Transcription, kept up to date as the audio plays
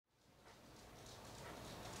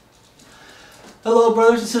Hello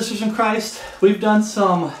brothers and sisters in Christ. We've done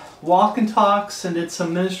some walk and talks and did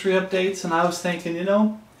some ministry updates, and I was thinking,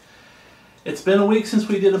 it's been a week since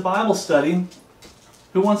we did a Bible study.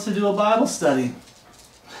 Who wants to do a Bible study?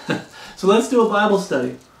 So let's do a Bible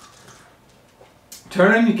study.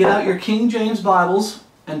 Turn and get out your King James Bibles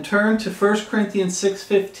and turn to 1 Corinthians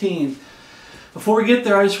 6:15. Before we get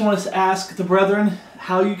there, I just want to ask the brethren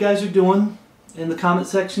how you guys are doing. In the comment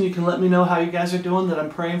section, you can let me know how you guys are doing, that I'm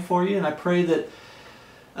praying for you, and I pray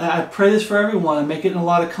this for everyone. I make it in a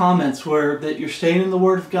lot of comments that you're staying in the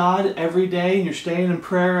Word of God every day, and you're staying in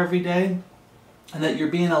prayer every day, and that you're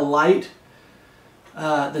being a light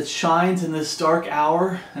that shines in this dark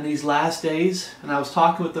hour and these last days. And I was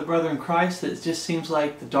talking with the brother in Christ that it just seems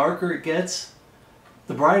like the darker it gets,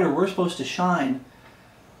 the brighter we're supposed to shine.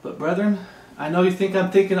 But brethren, I know you think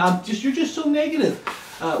you're just so negative.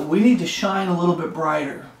 We need to shine a little bit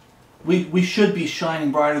brighter. We should be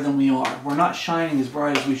shining brighter than we are. We're not shining as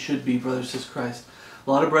bright as we should be, brothers in Christ.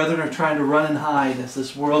 A lot of brethren are trying to run and hide as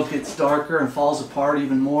this world gets darker and falls apart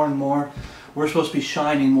even more and more. We're supposed to be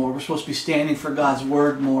shining more. We're supposed to be standing for God's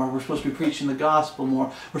Word more. We're supposed to be preaching the gospel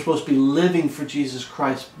more. We're supposed to be living for Jesus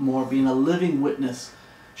Christ more, being a living witness,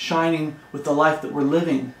 shining with the life that we're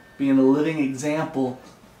living, being a living example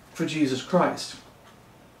for Jesus Christ.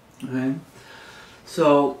 Okay?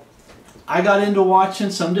 So I got into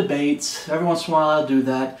watching some debates. Every once in a while I'll do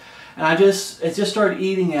that. And it just started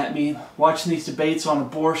eating at me, watching these debates on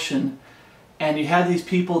abortion. And you have these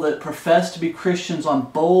people that profess to be Christians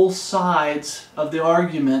on both sides of the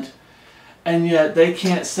argument, and yet they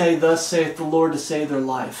can't say, "Thus saith the Lord," to save their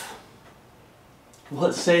life.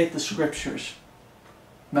 What saith the Scriptures?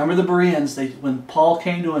 Remember the Bereans, when Paul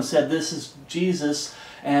came to them and said, "This is Jesus,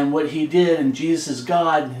 and what he did, and Jesus is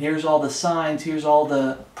God, and here's all the signs, here's all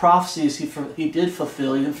the prophecies he did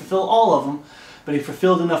fulfill." He didn't fulfill all of them, but he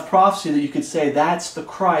fulfilled enough prophecy that you could say that's the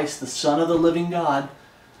Christ, the Son of the living God,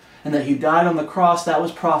 and that he died on the cross, that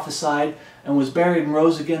was prophesied, and was buried and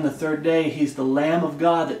rose again the third day. He's the Lamb of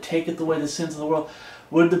God that taketh away the sins of the world.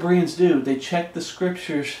 What did the Bereans do? They checked the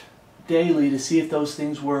Scriptures daily to see if those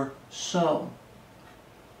things were so.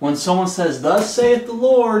 When someone says, "Thus saith the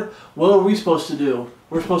Lord," what are we supposed to do?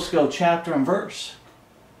 We're supposed to go chapter and verse.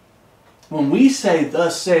 When we say,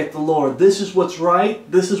 "Thus saith the Lord," this is what's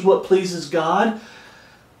right, this is what pleases God,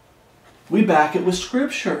 we back it with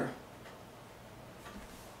Scripture.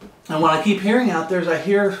 And what I keep hearing out there is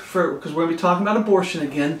because we're going to be talking about abortion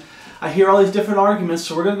again, I hear all these different arguments,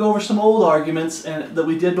 so we're going to go over some old arguments that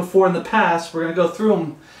we did before in the past. We're going to go through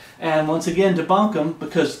them and once again debunk them,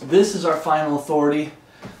 because this is our final authority,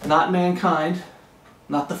 not mankind,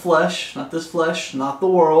 not the flesh, not this flesh, not the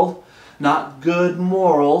world, not good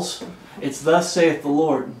morals. It's "Thus saith the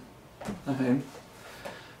Lord." Okay?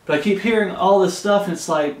 But I keep hearing all this stuff, and it's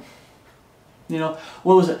like,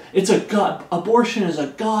 what was it? Abortion is a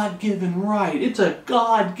God-given right. It's a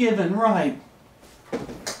God-given right.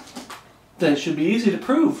 Then it should be easy to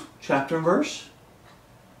prove. Chapter and verse.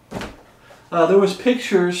 There was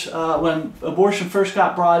pictures when abortion first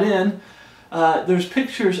got brought in. There's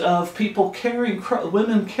pictures of people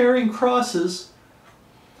women carrying crosses,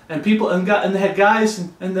 and they had guys,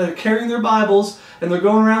 and they're carrying their Bibles, and they're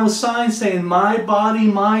going around with signs saying, "My body,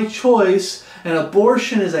 my choice," and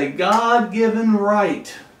abortion is a God-given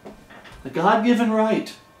right. A God-given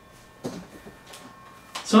right.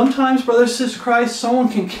 Sometimes, brothers and sisters in Christ, someone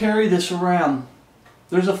can carry this around.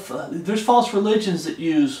 There's false religions that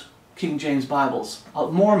use King James Bibles.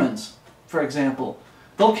 Mormons, for example.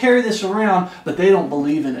 They'll carry this around, but they don't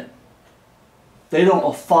believe in it. They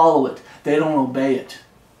don't follow it. They don't obey it.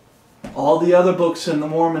 All the other books in the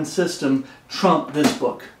Mormon system trump this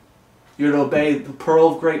book. You're to obey the Pearl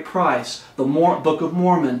of Great Price, the Book of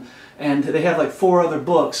Mormon, and they have like 4 other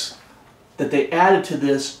books that they added to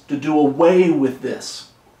this to do away with this.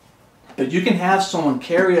 But you can have someone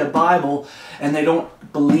carry a Bible and they don't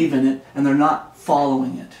believe in it and they're not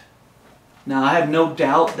following it. Now, I have no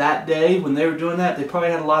doubt that day when they were doing that, they probably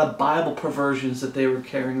had a lot of Bible perversions that they were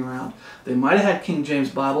carrying around. They might have had King James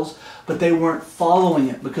Bibles, but they weren't following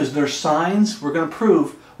it, because their signs, we're going to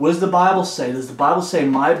prove, what does the Bible say? Does the Bible say,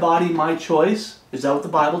 "My body, my choice"? Is that what the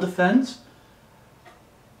Bible defends?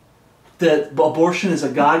 That abortion is a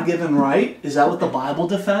God-given right? Is that what the Bible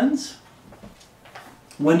defends?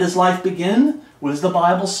 When does life begin? What does the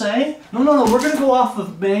Bible say? No. We're going to go off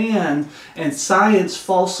of man and science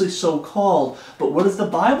falsely so called. But what does the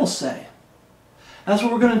Bible say? That's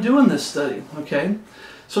what we're going to do in this study. Okay?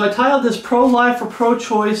 So I titled this "Pro-Life or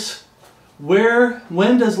Pro-Choice,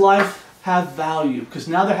 When Does Life Have Value?" Because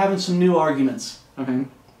now they're having some new arguments. Okay?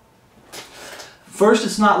 first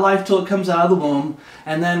it's not life till it comes out of the womb,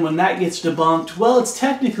 and then when that gets debunked, well, it's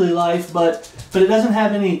technically life, but it doesn't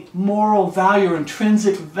have any moral value or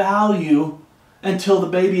intrinsic value until the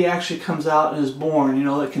baby actually comes out and is born. You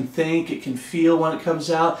know, it can think, it can feel when it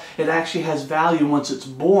comes out. It actually has value once it's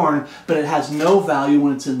born, but it has no value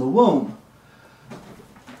when it's in the womb.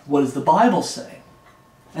 What does the Bible say?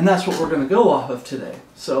 And that's what we're going to go off of today.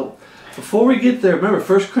 So before we get there, remember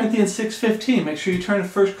 1 Corinthians 6:15. Make sure you turn to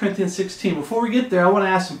 1 Corinthians 16. Before we get there, I want to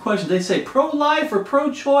ask some questions. They say pro-life or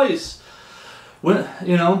pro-choice. When,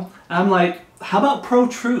 you know, I'm like, how about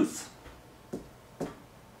pro-truth?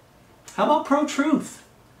 How about pro-truth?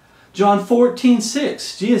 John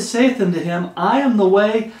 14:6. Jesus saith unto him, I am the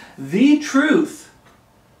way, the truth,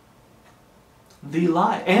 the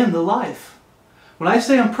life, and the life. When I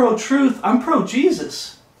say I'm pro-truth, I'm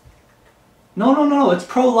pro-Jesus. No. It's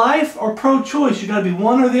pro-life or pro-choice. You got to be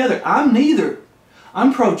one or the other. I'm neither.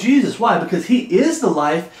 I'm pro-Jesus. Why? Because He is the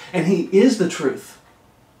life and He is the truth.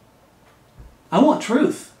 I want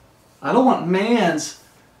truth. I don't want man's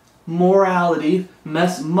morality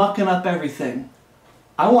mucking up everything.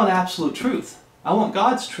 I want absolute truth. I want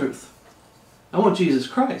God's truth. I want Jesus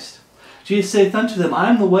Christ. Jesus saith unto them, I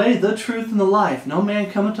am the way, the truth, and the life. No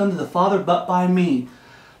man cometh unto the Father but by me.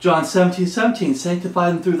 John 17:17, sanctify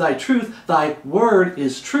them through thy truth. Thy word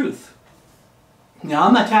is truth. Now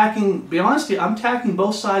I'm attacking, be honest with you, I'm attacking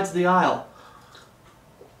both sides of the aisle.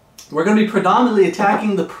 We're going to be predominantly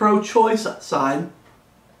attacking the pro-choice side,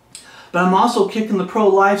 but I'm also kicking the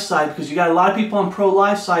pro-life side because you got a lot of people on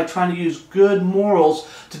pro-life side trying to use good morals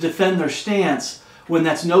to defend their stance when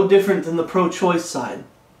that's no different than the pro-choice side.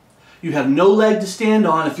 You have no leg to stand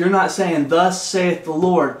on if you're not saying, thus saith the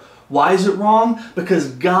Lord. Why is it wrong?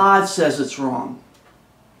 Because God says it's wrong.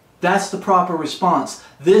 That's the proper response.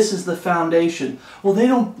 This is the foundation. Well, they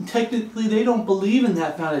don't believe in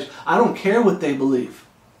that foundation. I don't care what they believe.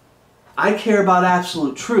 I care about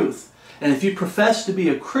absolute truth. And if you profess to be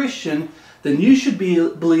a Christian, then you should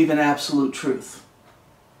believe in absolute truth.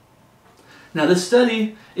 Now, this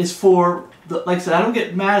study is for, like I said, I don't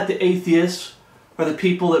get mad at the atheists or the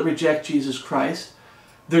people that reject Jesus Christ.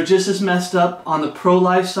 They're just as messed up on the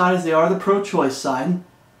pro-life side as they are the pro-choice side.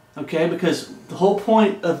 Okay, because the whole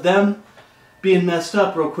point of them being messed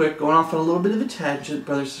up, real quick, going off on a little bit of a tangent,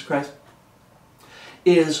 brothers and Christ,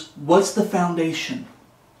 is what's the foundation?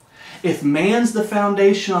 If man's the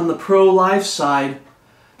foundation on the pro-life side,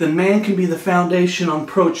 then man can be the foundation on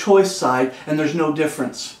pro-choice side, and there's no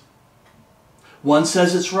difference. One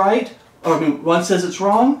says it's right, one says it's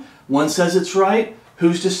wrong, one says it's right.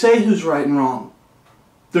 Who's to say who's right and wrong?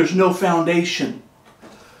 There's no foundation.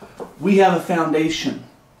 We have a foundation.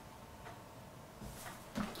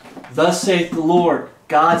 Thus saith the Lord.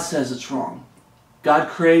 God says it's wrong. God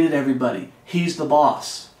created everybody. He's the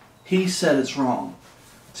boss. He said it's wrong.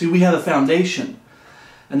 See, we have a foundation.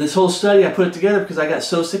 And this whole study, I put it together because I got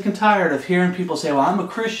so sick and tired of hearing people say, well, I'm a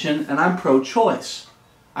Christian and I'm pro-choice.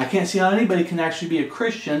 I can't see how anybody can actually be a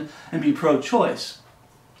Christian and be pro-choice.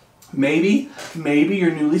 Maybe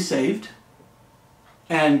you're newly saved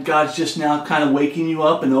and God's just now kind of waking you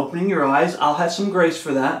up and opening your eyes. I'll have some grace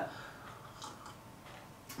for that.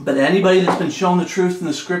 But anybody that's been shown the truth in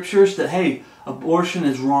the scriptures that, hey, abortion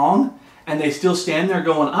is wrong, and they still stand there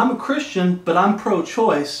going, I'm a Christian, but I'm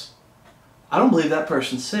pro-choice, I don't believe that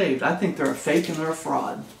person's saved. I think they're a fake and they're a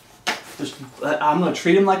fraud. I'm going to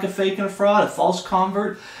treat them like a fake and a fraud, a false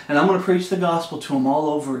convert, and I'm going to preach the gospel to them all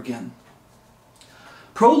over again.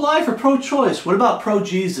 Pro-life or pro-choice? What about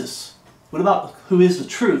pro-Jesus? What about who is the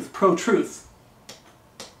truth? Pro-truth.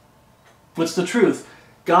 What's the truth?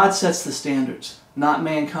 God sets the standards, not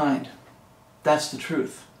mankind. That's the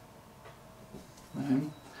truth. Right?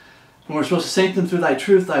 And we're supposed to sanctify them through thy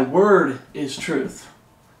truth. Thy word is truth.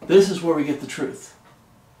 This is where we get the truth.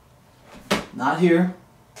 Not here.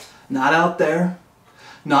 Not out there.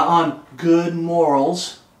 Not on good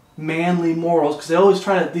morals. Manly morals. Because they always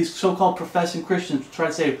try to, these so-called professing Christians try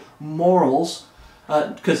to say morals.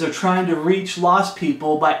 Because they're trying to reach lost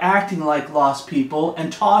people by acting like lost people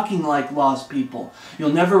and talking like lost people.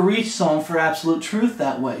 You'll never reach someone for absolute truth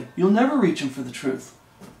that way. You'll never reach them for the truth.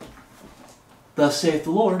 Thus saith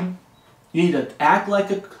the Lord. You need to act like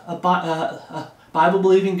a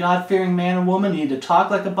Bible-believing, God-fearing man or woman. You need to talk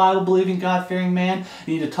like a Bible-believing, God-fearing man.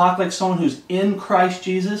 You need to talk like someone who's in Christ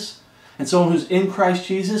Jesus. And someone who's in Christ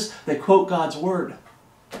Jesus, they quote God's word.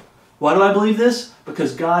 Why do I believe this?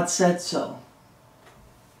 Because God said so.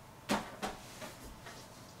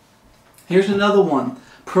 Here's another one.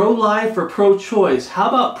 Pro-life or pro-choice? How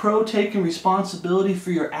about pro-taking responsibility for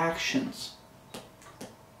your actions?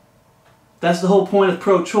 That's the whole point of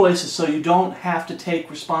pro-choice, is so you don't have to take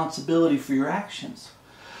responsibility for your actions.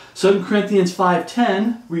 2 Corinthians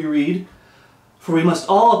 5:10, we read, "For we must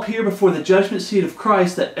all appear before the judgment seat of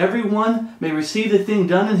Christ, that every one may receive the thing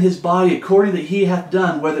done in his body according that he hath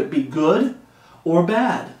done, whether it be good or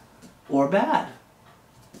bad." Or bad.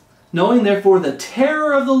 "Knowing therefore the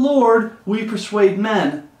terror of the Lord, we persuade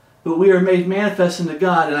men, but we are made manifest unto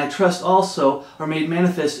God, and I trust also are made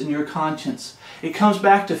manifest in your conscience." It comes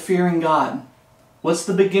back to fearing God. What's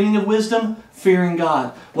the beginning of wisdom? Fearing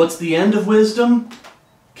God. What's the end of wisdom?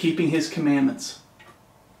 Keeping His commandments.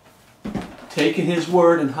 Taking His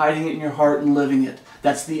word and hiding it in your heart and living it.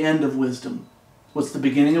 That's the end of wisdom. What's the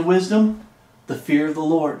beginning of wisdom? The fear of the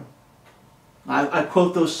Lord. I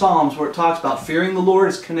quote those Psalms where it talks about fearing the Lord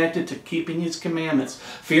is connected to keeping His commandments.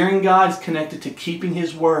 Fearing God is connected to keeping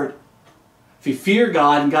His word. If you fear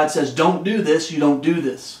God and God says don't do this, you don't do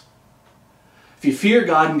this. If you fear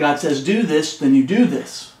God and God says do this, then you do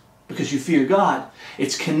this because you fear God.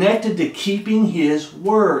 It's connected to keeping His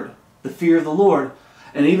word, the fear of the Lord.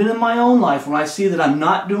 And even in my own life, when I see that I'm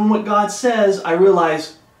not doing what God says, I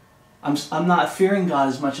realize I'm not fearing God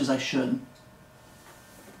as much as I should.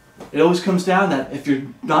 It always comes down to that. If you're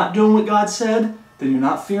not doing what God said, then you're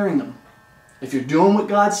not fearing Him. If you're doing what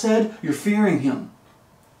God said, you're fearing Him.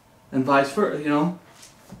 And vice versa, you know.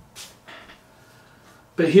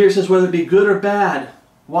 But here it says whether it be good or bad.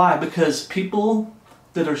 Why? Because people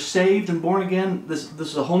that are saved and born again, this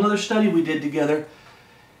is a whole other study we did together.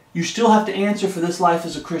 You still have to answer for this life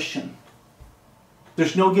as a Christian.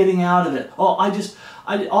 There's no getting out of it. Oh,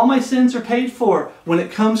 all my sins are paid for. When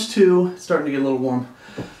it comes to, it's starting to get a little warm.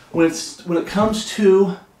 When it comes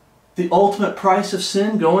to the ultimate price of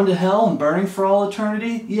sin, going to hell and burning for all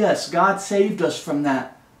eternity, yes, God saved us from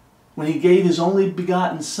that when He gave His only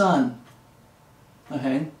begotten Son.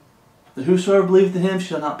 Okay? That whosoever believeth in Him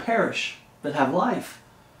shall not perish, but have life.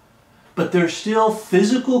 But there's still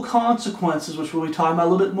physical consequences, which we'll be talking about a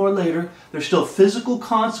little bit more later. There's still physical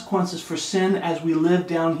consequences for sin as we live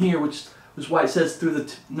down here, which is why it says, through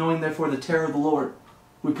the knowing therefore the terror of the Lord,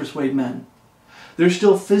 we persuade men. There's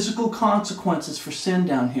still physical consequences for sin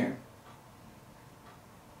down here.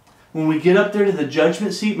 When we get up there to the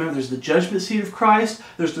judgment seat, remember there's the judgment seat of Christ,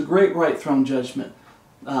 there's the great white throne judgment.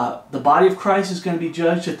 The body of Christ is going to be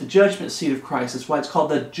judged at the judgment seat of Christ. That's why it's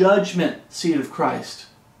called the judgment seat of Christ.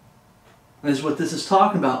 And this is what this is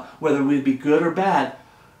talking about, whether we be good or bad.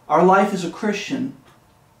 Our life as a Christian,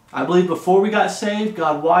 I believe before we got saved,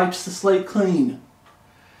 God wipes the slate clean.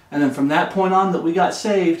 And then from that point on that we got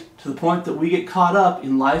saved, to the point that we get caught up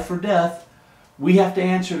in life or death, we have to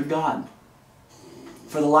answer to God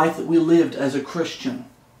for the life that we lived as a Christian.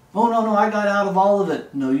 Oh, no, I got out of all of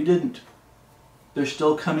it. No, you didn't. There's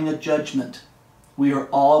still coming a judgment. We are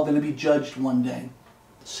all going to be judged one day.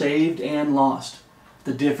 Saved and lost.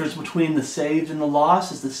 The difference between the saved and the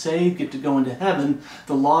lost is the saved get to go into heaven,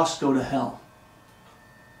 the lost go to hell.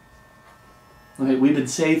 Okay, we've been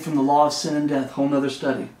saved from the law of sin and death, whole nother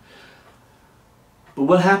study. But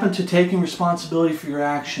what happened to taking responsibility for your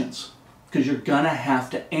actions? Because you're going to have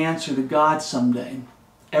to answer to God someday.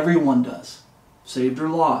 Everyone does. Saved or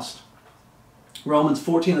lost. Romans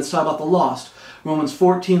 14, let's talk about the lost. Romans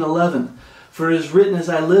 14:11. For it is written, as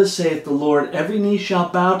I live, saith the Lord, every knee shall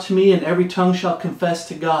bow to me, and every tongue shall confess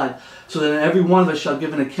to God, so that every one of us shall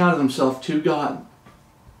give an account of himself to God.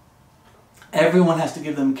 Everyone has to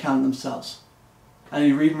give them account of themselves. And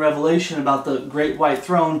you read in Revelation about the great white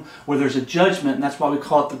throne where there's a judgment, and that's why we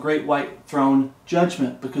call it the great white throne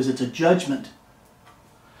judgment, because it's a judgment.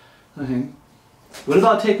 Okay. What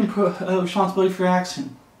about taking responsibility for your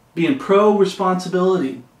action? Being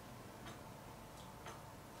pro-responsibility.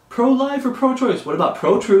 Pro-life or pro-choice? What about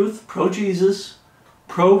pro-truth, pro-Jesus,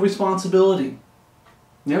 pro-responsibility?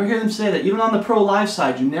 You never hear them say that. Even on the pro-life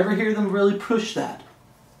side, you never hear them really push that.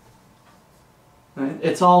 Right?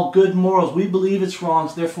 It's all good morals. We believe it's wrong,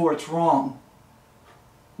 so therefore it's wrong.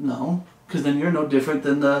 No, because then you're no different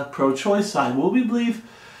than the pro-choice side. Well, we believe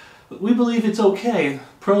it's okay.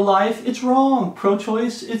 Pro-life, it's wrong.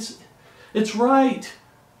 Pro-choice, it's right.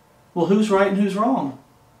 Well, who's right and who's wrong?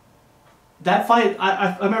 That fight,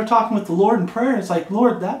 I remember talking with the Lord in prayer, and it's like,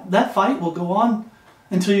 Lord, that fight will go on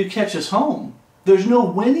until you catch us home. There's no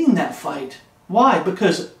winning that fight. Why?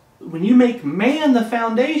 Because when you make man the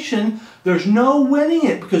foundation, there's no winning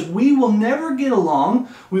it, because we will never get along.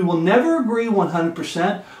 We will never agree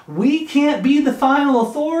 100%. We can't be the final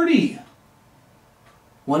authority.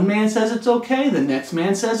 One man says it's okay, the next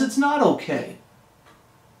man says it's not okay.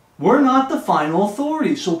 We're not the final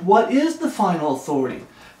authority. So what is the final authority?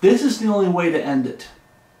 This is the only way to end it.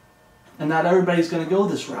 And not everybody's going to go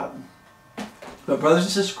this route. But brothers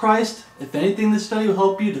and sisters in Christ, if anything, this study will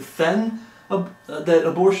help you defend that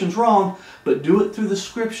abortion's wrong, but do it through the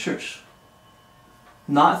Scriptures.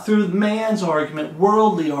 Not through man's argument,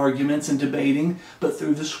 worldly arguments and debating, but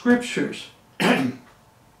through the Scriptures.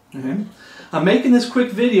 Okay. I'm making this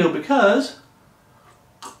quick video because,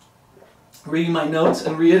 reading my notes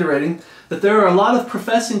and reiterating, that there are a lot of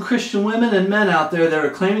professing Christian women and men out there that are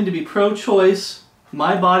claiming to be pro-choice,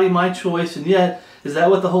 my body, my choice, and yet, is that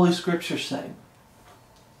what the Holy Scriptures say?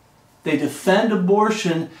 They defend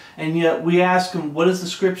abortion, and yet we ask them, what does the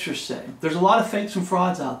Scripture say? There's a lot of fakes and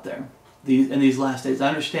frauds out there in these last days. I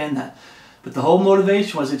understand that. But the whole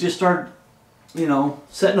motivation was it just started,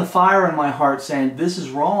 setting a fire in my heart saying, this is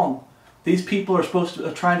wrong. These people are supposed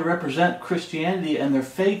to trying to represent Christianity, and they're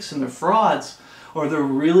fakes and they're frauds, or they're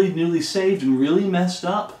really newly saved and really messed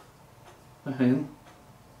up. Okay.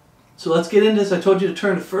 So let's get into this. I told you to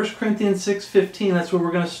turn to 1 Corinthians 6:15. That's where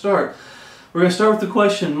we're going to start. We're going to start with the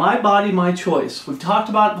question, my body, my choice. We've talked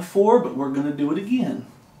about it before, but we're going to do it again.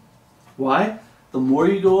 Why? The more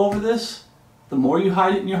you go over this, the more you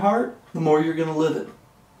hide it in your heart, the more you're going to live it.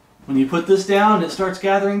 When you put this down and it starts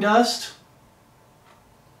gathering dust,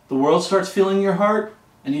 the world starts filling your heart,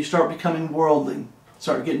 and you start becoming worldly.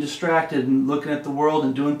 Start getting distracted and looking at the world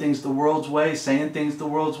and doing things the world's way, saying things the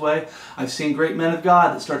world's way. I've seen great men of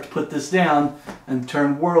God that start to put this down and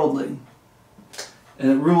turn worldly.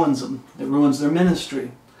 And it ruins them. It ruins their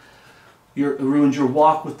ministry. It ruins your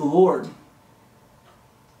walk with the Lord.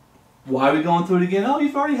 Why are we going through it again? Oh,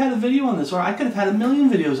 you've already had a video on this. Or I could have had a million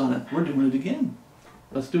videos on it. We're doing it again.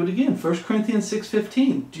 Let's do it again. 1 Corinthians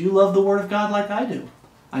 6:15. Do you love the Word of God like I do?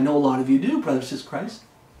 I know a lot of you do, brothers and sisters in Christ.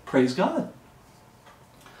 Praise God.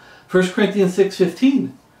 1 Corinthians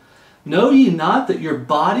 6:15. Know ye not that your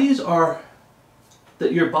bodies are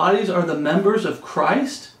the members of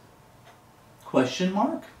Christ? Question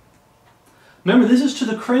mark. Remember, this is to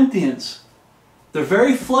the Corinthians. They're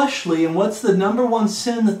very fleshly, and what's the number one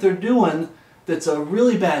sin that they're doing that's a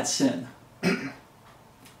really bad sin?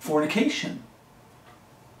 Fornication.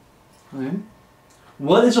 Right?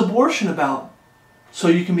 What is abortion about? So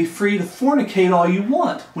you can be free to fornicate all you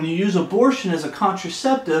want. When you use abortion as a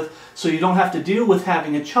contraceptive, so you don't have to deal with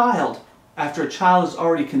having a child after a child is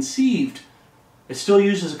already conceived. It's still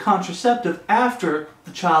used as a contraceptive after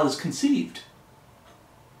the child is conceived.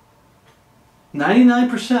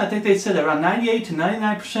 99%, I think they said around 98 to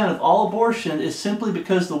 99% of all abortion is simply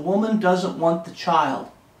because the woman doesn't want the child.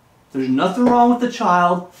 There's nothing wrong with the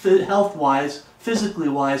child, health-wise,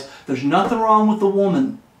 physically-wise. There's nothing wrong with the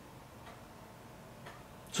woman.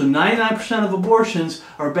 So 99% of abortions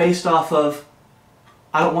are based off of,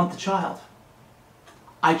 I don't want the child.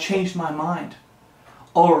 I changed my mind.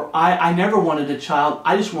 Or I never wanted a child,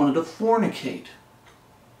 I just wanted to fornicate.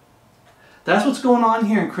 That's what's going on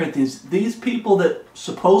here in Corinthians. These people that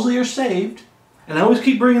supposedly are saved, and I always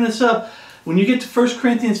keep bringing this up, when you get to 1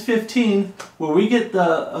 Corinthians 15, where we get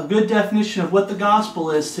a good definition of what the gospel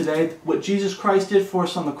is today, what Jesus Christ did for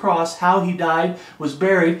us on the cross, how He died, was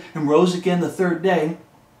buried, and rose again the third day.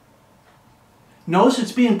 Notice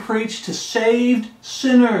it's being preached to saved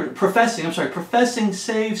sinners, professing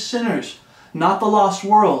saved sinners, not the lost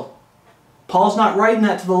world. Paul's not writing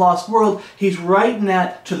that to the lost world. He's writing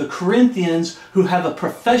that to the Corinthians who have a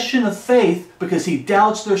profession of faith because he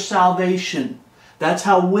doubts their salvation. That's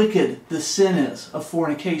how wicked the sin is of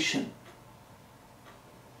fornication.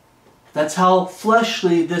 That's how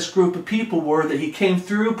fleshly this group of people were that he came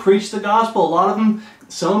through, preached the gospel. A lot of them,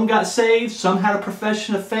 some of them got saved, some had a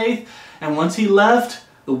profession of faith. And once he left,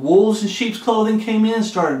 the wolves in sheep's clothing came in and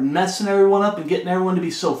started messing everyone up and getting everyone to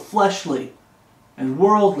be so fleshly and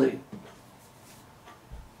worldly.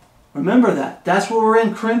 Remember that. That's where we're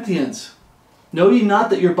in Corinthians. Know ye not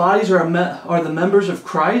that your bodies are the members of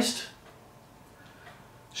Christ?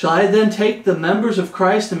 Shall I then take the members of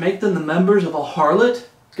Christ and make them the members of a harlot?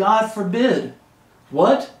 God forbid.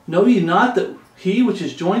 What? Know ye not that he which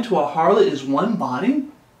is joined to a harlot is one body?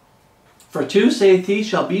 For two, saith he,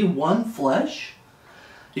 shall be one flesh.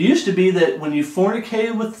 It used to be that when you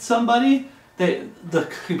fornicated with somebody,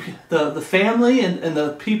 the family and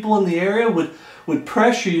the people in the area would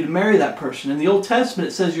pressure you to marry that person. In the Old Testament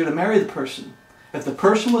it says you're to marry the person. If the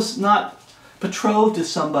person was not betrothed to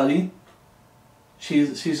somebody,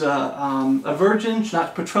 she's a virgin, she's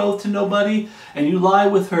not betrothed to nobody, and you lie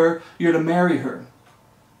with her, you're to marry her.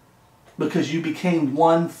 Because you became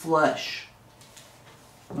one flesh.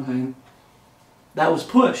 Okay? That was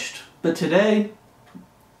pushed. But today,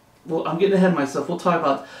 well, I'm getting ahead of myself. We'll talk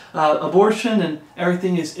about abortion and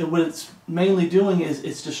everything. What it's mainly doing is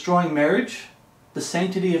it's destroying marriage, the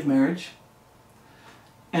sanctity of marriage,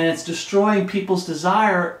 and it's destroying people's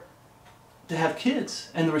desire to have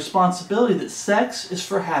kids, and the responsibility that sex is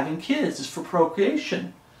for having kids, is for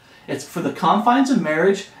procreation. It's for the confines of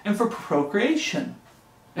marriage and for procreation.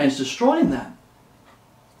 And it's destroying that.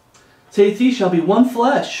 Say these shall be one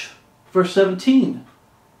flesh, verse 17.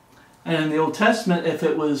 And in the Old Testament, if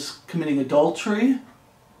it was committing adultery,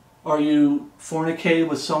 or you fornicated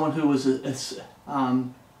with someone who was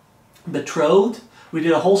betrothed, we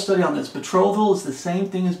did a whole study on this. Betrothal is the same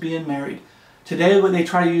thing as being married. Today, when they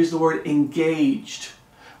try to use the word engaged,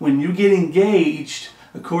 when you get engaged,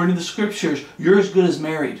 according to the Scriptures, you're as good as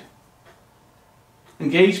married.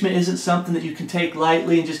 Engagement isn't something that you can take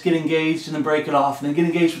lightly and just get engaged and then break it off, and then get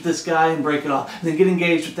engaged with this guy and break it off, and then get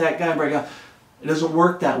engaged with that guy and break it off. It doesn't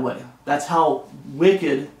work that way. That's how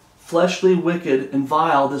wicked, fleshly wicked, and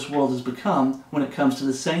vile this world has become when it comes to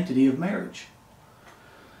the sanctity of marriage.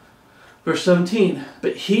 Verse 17,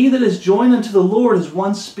 but he that is joined unto the Lord is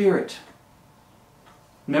one spirit.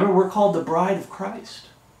 Remember, we're called the bride of Christ.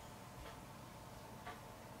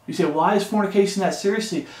 You say, why is fornication that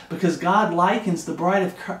seriously? Because God likens the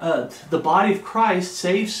body of Christ,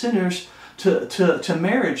 saved sinners, to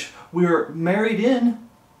marriage. We're married in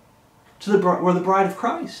to we're the bride of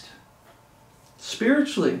Christ.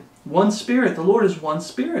 Spiritually, one spirit. The Lord is one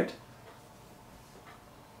spirit.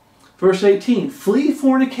 Verse 18, flee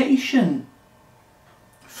fornication.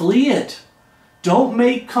 Flee it. Don't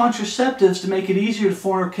make contraceptives to make it easier to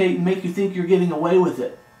fornicate and make you think you're getting away with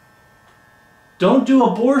it. Don't do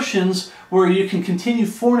abortions where you can continue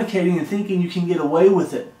fornicating and thinking you can get away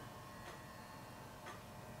with it.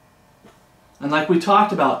 And like we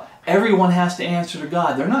talked about, everyone has to answer to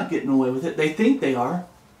God. They're not getting away with it. They think they are.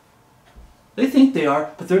 They think they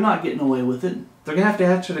are, but they're not getting away with it. They're going to have to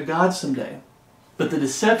answer to God someday. But the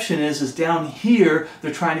deception is down here,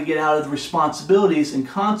 they're trying to get out of the responsibilities and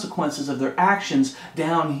consequences of their actions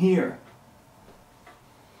down here.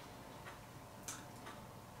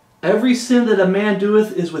 Every sin that a man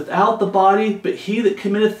doeth is without the body, but he that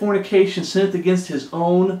committeth fornication sinneth against his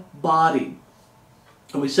own body.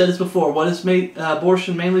 And we said this before. What is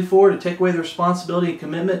abortion mainly for? To take away the responsibility and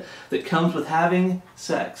commitment that comes with having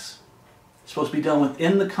sex. It's supposed to be done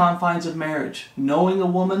within the confines of marriage. Knowing a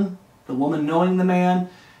woman, the woman knowing the man.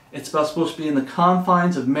 It's supposed to be in the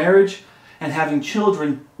confines of marriage and having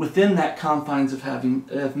children within that confines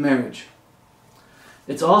of marriage.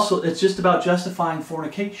 It's just about justifying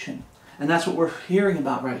fornication. And that's what we're hearing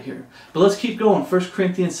about right here. But let's keep going. 1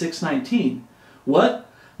 Corinthians 6:19.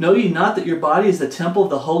 What? Know ye not that your body is the temple of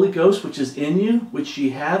the Holy Ghost which is in you, which ye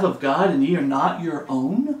have of God, and ye are not your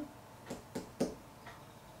own?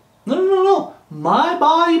 No. My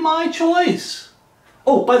body, my choice.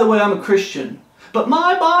 Oh, by the way, I'm a Christian. But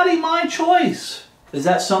my body, my choice. Is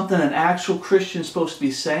that something an actual Christian is supposed to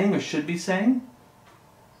be saying or should be saying?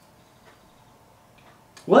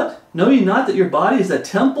 What? Know ye not that your body is the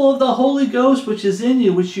temple of the Holy Ghost which is in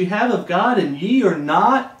you, which ye have of God, and ye are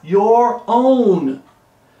not your own?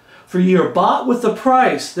 For ye are bought with a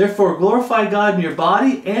price. Therefore glorify God in your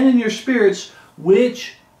body and in your spirits,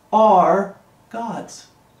 which are God's.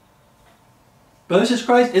 Brothers in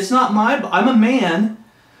Christ, it's not I'm a man,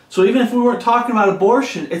 so even if we weren't talking about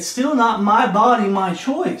abortion, it's still not my body, my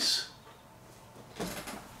choice.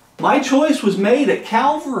 My choice was made at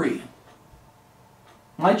Calvary.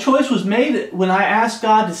 My choice was made when I asked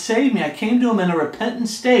God to save me. I came to Him in a repentant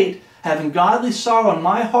state, having godly sorrow in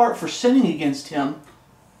my heart for sinning against Him,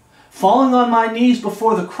 falling on my knees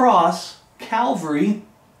before the cross, Calvary,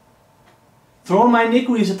 throwing my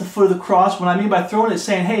iniquities at the foot of the cross. What I mean by throwing it,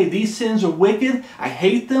 saying, hey, these sins are wicked. I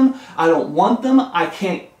hate them. I don't want them. I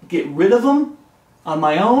can't get rid of them on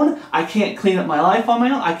my own. I can't clean up my life on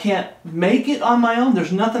my own. I can't make it on my own.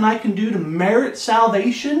 There's nothing I can do to merit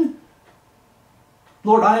salvation.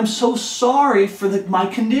 Lord, I am so sorry for my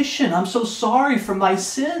condition. I'm so sorry for my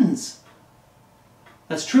sins.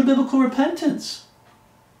 That's true biblical repentance.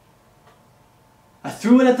 I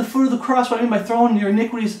threw it at the foot of the cross. What I mean by throwing your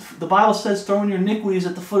iniquities, the Bible says throwing your iniquities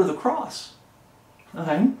at the foot of the cross.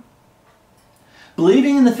 Okay?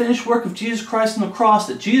 Believing in the finished work of Jesus Christ on the cross,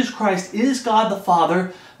 that Jesus Christ is God the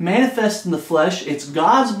Father, manifest in the flesh. It's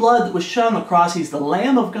God's blood that was shed on the cross. He's the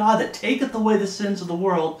Lamb of God that taketh away the sins of the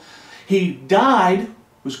world. He died,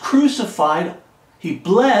 was crucified, He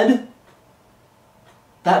bled.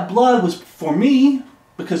 That blood was for me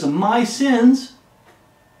because of my sins.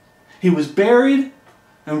 He was buried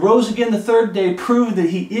and rose again the third day, proving that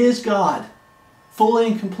He is God, fully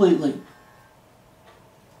and completely.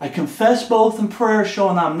 I confess both in prayer,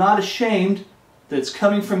 showing I'm not ashamed that it's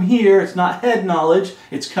coming from here. It's not head knowledge.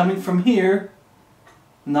 It's coming from here.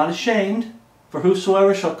 I'm not ashamed. For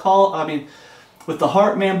whosoever shall call, With the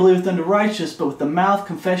heart man believeth unto righteousness, but with the mouth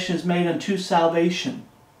confession is made unto salvation.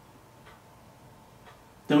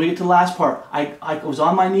 Then we get to the last part. I was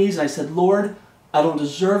on my knees and I said, Lord, I don't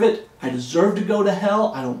deserve it. I deserve to go to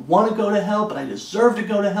hell. I don't want to go to hell, but I deserve to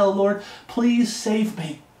go to hell, Lord. Please save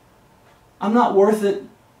me. I'm not worth it.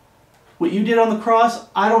 What you did on the cross,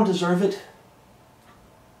 I don't deserve it.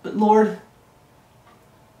 But Lord,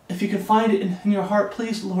 if you can find it in your heart,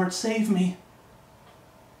 please, Lord, save me.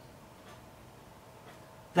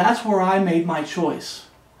 That's where I made my choice.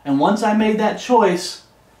 And once I made that choice,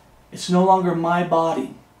 it's no longer my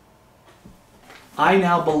body. I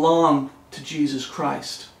now belong to Jesus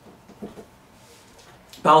Christ.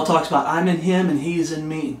 The Bible talks about I'm in Him and He is in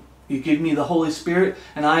me. You give me the Holy Spirit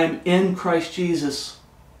and I am in Christ Jesus.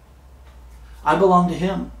 I belong to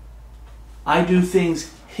Him. I do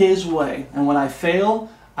things His way. And when I fail,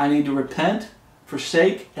 I need to repent,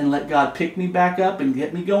 forsake, and let God pick me back up and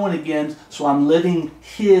get me going again, so I'm living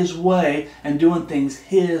His way and doing things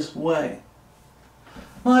His way.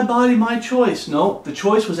 My body, my choice. No, the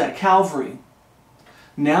choice was at Calvary.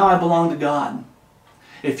 Now I belong to God.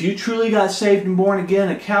 If you truly got saved and born again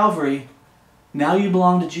at Calvary, now you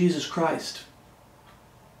belong to Jesus Christ.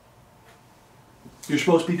 You're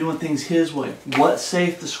supposed to be doing things His way. What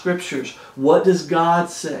saith the Scriptures? What does God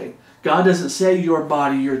say? God doesn't say your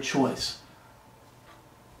body, your choice.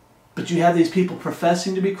 But you have these people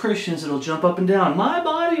professing to be Christians that'll jump up and down. My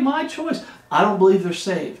body, my choice. I don't believe they're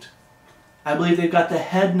saved. I believe they've got the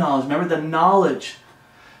head knowledge. Remember the knowledge.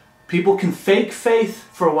 People can fake faith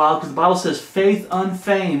for a while because the Bible says faith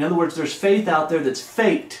unfeigned. In other words, there's faith out there that's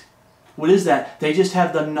faked. What is that? They just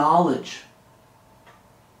have the knowledge.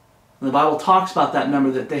 And the Bible talks about that number,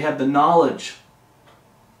 that they have the knowledge.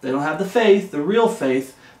 They don't have the faith, the real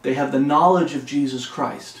faith. They have the knowledge of Jesus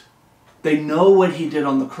Christ. They know what He did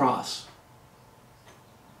on the cross.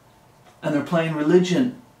 And they're playing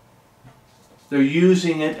religion. They're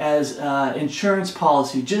using it as insurance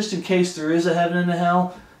policy, just in case there is a heaven and a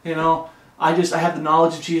hell. You know, I have the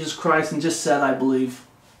knowledge of Jesus Christ and just said I believe.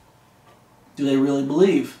 Do they really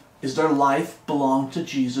believe? Is their life belong to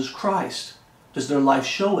Jesus Christ? Does their life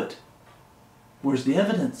show it? Where's the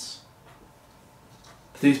evidence?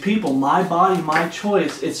 These people, my body, my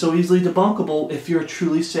choice, it's so easily debunkable if you're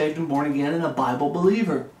truly saved and born again and a Bible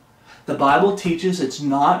believer. The Bible teaches it's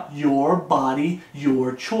not your body,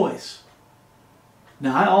 your choice.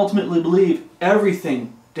 Now, I ultimately believe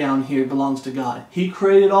everything down here belongs to God. He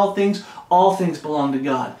created all things belong to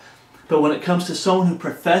God. But when it comes to someone who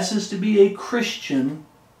professes to be a Christian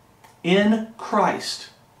in Christ,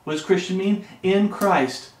 what does Christian mean? In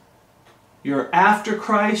Christ. You're after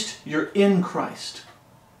Christ, you're in Christ.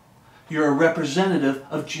 You're a representative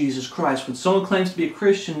of Jesus Christ. When someone claims to be a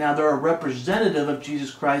Christian, now they're a representative of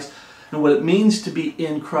Jesus Christ. And what it means to be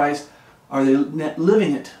in Christ, are they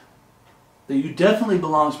living it? That you definitely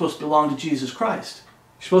supposed to belong to Jesus Christ.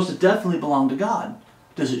 You're supposed to definitely belong to God.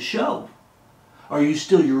 Does it show? Are you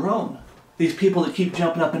still your own? These people that keep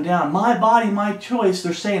jumping up and down, my body, my choice,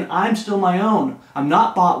 they're saying, I'm still my own. I'm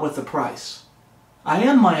not bought with a price. I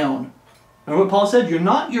am my own. Remember what Paul said? You're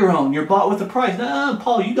not your own. You're bought with a price. No,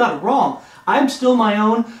 Paul, you got it wrong. I'm still my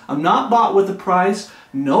own. I'm not bought with a price.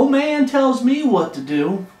 No man tells me what to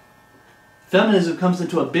do. Feminism comes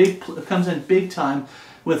in big time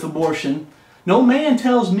with abortion. No man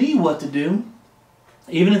tells me what to do,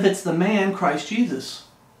 even if it's the man, Christ Jesus.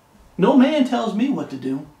 No man tells me what to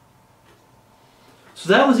do. So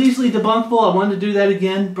that was easily debunkable. I wanted to do that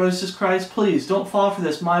again. Brothers and Christ, please don't fall for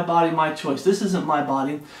this. My body, my choice. This isn't my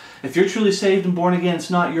body. If you're truly saved and born again, it's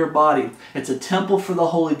not your body. It's a temple for the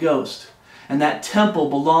Holy Ghost. And that temple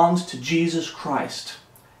belongs to Jesus Christ.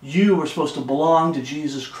 You are supposed to belong to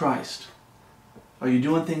Jesus Christ. Are you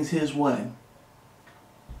doing things His way?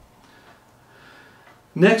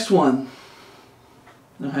 Next one.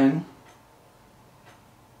 Okay.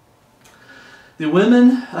 The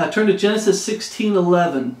women, turn to Genesis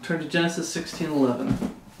 16:11. Turn to Genesis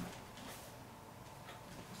 16:11.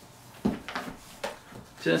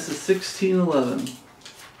 Genesis 16:11.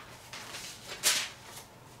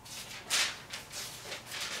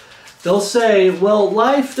 They'll say, well,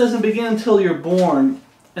 life doesn't begin until you're born,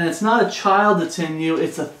 and it's not a child that's in you,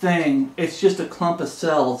 it's a thing. It's just a clump of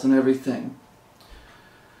cells and everything.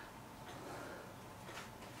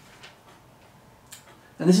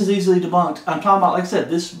 And this is easily debunked. I'm talking about, like I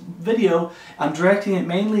said, this video, I'm directing it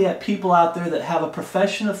mainly at people out there that have a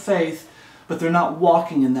profession of faith, but they're not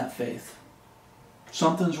walking in that faith.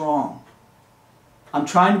 Something's wrong. I'm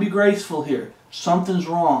trying to be graceful here. Something's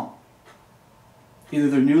wrong. Either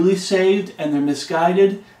they're newly saved and they're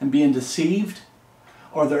misguided and being deceived,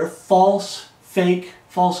 or they're false, fake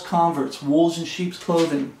false converts, wolves in sheep's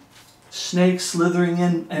clothing, snakes slithering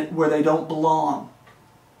in where they don't belong.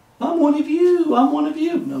 I'm one of you, I'm one of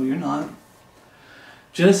you. No, you're not.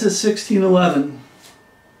 Genesis 16:11.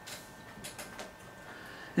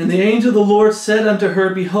 And the angel of the Lord said unto her,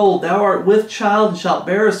 Behold, thou art with child, and shalt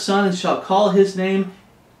bear a son, and shalt call his name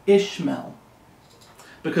Ishmael,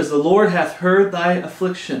 because the Lord hath heard thy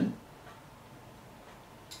affliction.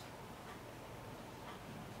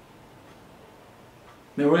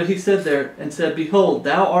 Remember what he said there, and said, Behold,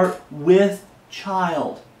 thou art with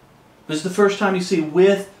child. This is the first time you see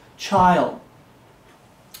with child.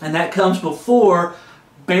 And that comes before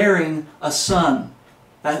bearing a son.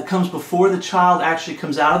 That comes before the child actually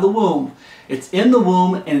comes out of the womb. It's in the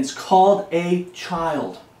womb and it's called a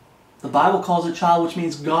child. The Bible calls it child, which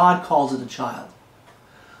means God calls it a child.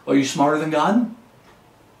 Are you smarter than God?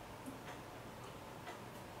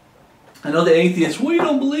 I know the atheists, well, you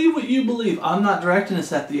don't believe what you believe. I'm not directing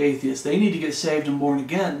this at the atheists. They need to get saved and born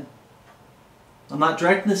again. I'm not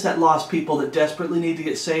directing this at lost people that desperately need to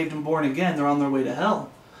get saved and born again. They're on their way to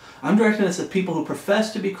hell. I'm directing this at people who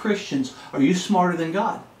profess to be Christians. Are you smarter than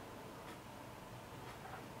God?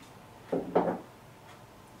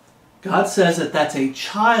 God says that that's a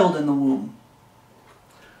child in the womb.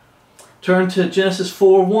 Turn to Genesis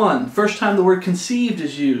 4:1. First time the word conceived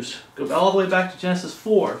is used. Go all the way back to Genesis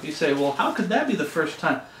 4. You say, well, how could that be the first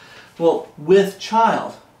time? Well, with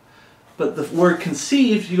child. But the word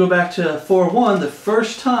conceived, you go back to 4:1, the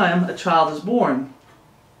first time a child is born.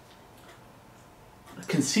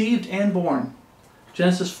 Conceived and born.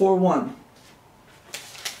 Genesis 4:1.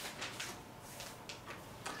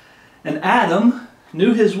 And Adam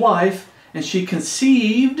knew his wife, and she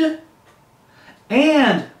conceived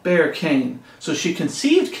and bare Cain. So she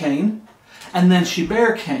conceived Cain, and then she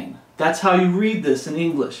bare Cain. That's how you read this in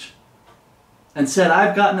English. And said,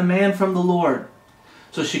 I've gotten a man from the Lord.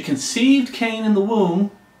 So she conceived Cain in the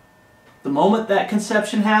womb. The moment that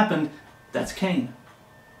conception happened, that's Cain.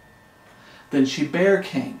 Then she bare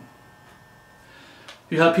Cain.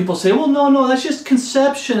 You have people say, well, no, that's just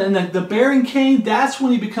conception. And the bearing Cain, that's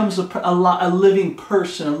when he becomes a living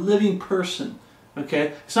person,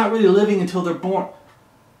 Okay? It's not really living until they're born.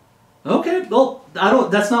 Okay, well,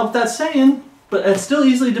 that's not what that's saying, but it's still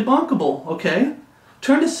easily debunkable, okay?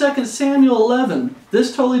 Turn to 2 Samuel 11.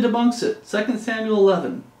 This totally debunks it. 2 Samuel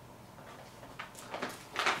 11.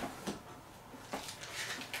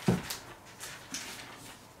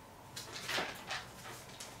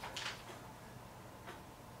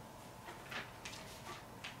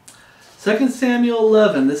 Second Samuel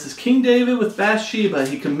 11. This is King David with Bathsheba.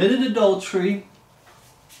 He committed adultery.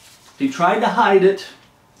 He tried to hide it.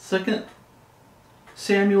 2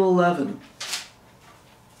 Samuel 11.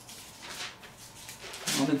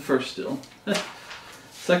 I'm in first still.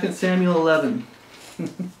 2 Samuel 11.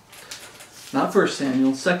 Not 1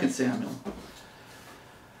 Samuel, 2 Samuel.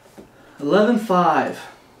 11:5.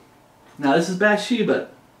 Now this is Bathsheba.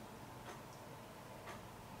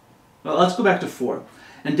 Well, let's go back to 4.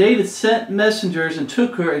 And David sent messengers and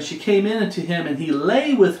took her, and she came in unto him, and he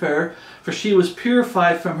lay with her, for she was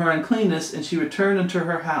purified from her uncleanness, and she returned unto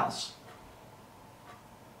her house.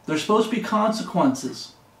 There's supposed to be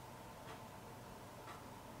consequences.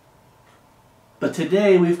 But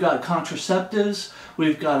today we've got contraceptives,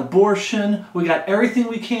 we've got abortion, we've got everything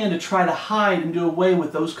we can to try to hide and do away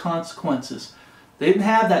with those consequences. They didn't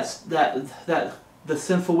have the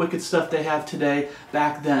sinful, wicked stuff they have today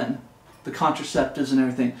back then. The contraceptives and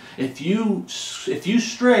everything. If you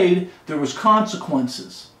strayed, there was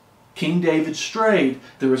consequences. King David strayed.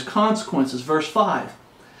 There was consequences. Verse 5.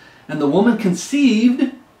 And the woman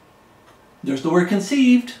conceived. There's the word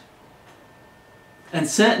conceived. And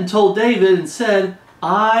sent and told David and said,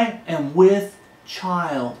 I am with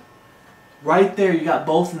child. Right there you got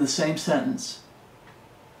both in the same sentence.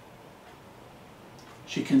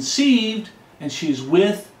 She conceived and she's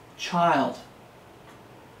with child.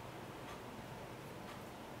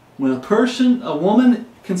 When a woman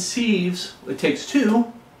conceives, it takes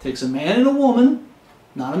two. It takes a man and a woman,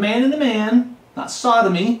 not a man and a man, not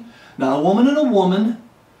sodomy, not a woman and a woman,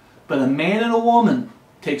 but a man and a woman.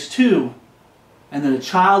 It takes two. And then a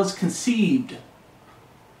child is conceived.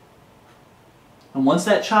 And once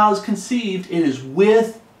that child is conceived, it is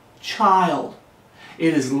with child.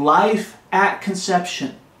 It is life at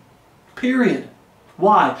conception. Period.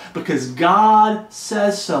 Why? Because God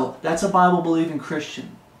says so. That's a Bible-believing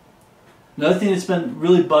Christian. Another thing that's been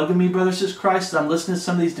really bugging me, brothers in Christ, is I'm listening to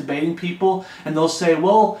some of these debating people, and they'll say,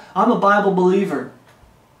 well, I'm a Bible believer.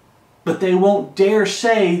 But they won't dare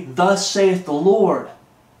say, thus saith the Lord.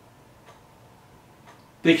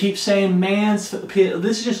 They keep saying this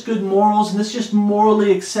is just good morals and this is just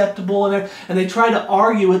morally acceptable, and they try to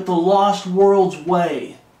argue it the lost world's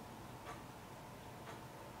way.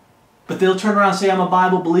 But they'll turn around and say, I'm a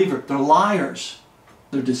Bible believer. They're liars.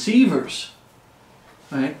 They're deceivers.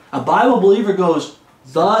 Right? A Bible believer goes,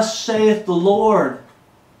 thus saith the Lord.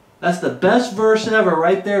 That's the best verse ever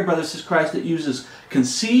right there, brothers and sisters, that uses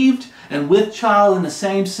conceived and with child in the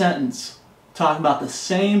same sentence. Talking about the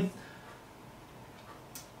same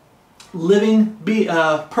living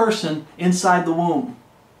person inside the womb.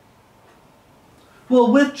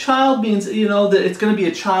 Well, with child means, that it's going to be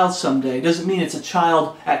a child someday. It doesn't mean it's a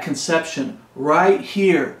child at conception. Right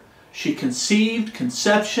here. She conceived,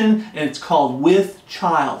 conception, and it's called with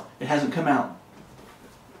child. It hasn't come out.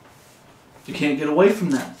 You can't get away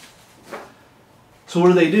from that. So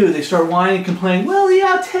what do? They start whining and complaining, well,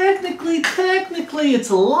 yeah, technically it's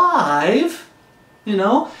alive.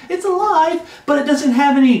 It's alive, but it doesn't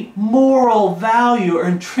have any moral value or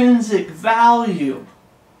intrinsic value.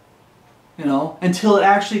 Until it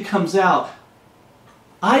actually comes out.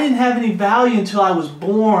 I didn't have any value until I was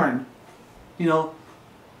born.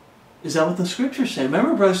 Is that what the scriptures say?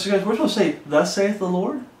 Remember, brothers and sisters, we're supposed to say, thus saith the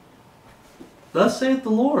Lord? Thus saith the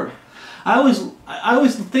Lord. I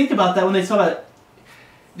always think about that when they talk about it.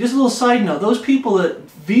 Just a little side note, those people that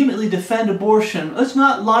vehemently defend abortion, it's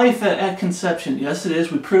not life at conception. Yes, it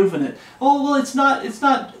is. We've proven it. Oh, well, it's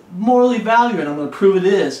not morally valued. I'm going to prove it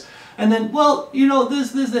is. And then, well,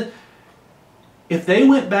 this. If they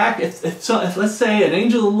went back, if let's say an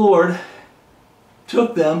angel of the Lord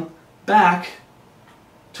took them back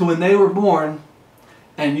to when they were born,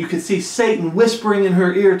 and you could see Satan whispering in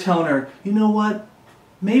her ear telling her, you know what,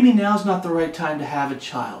 maybe now's not the right time to have a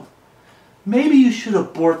child. Maybe you should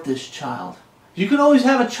abort this child. You can always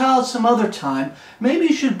have a child some other time. Maybe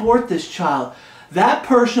you should abort this child. That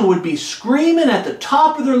person would be screaming at the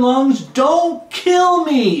top of their lungs, don't kill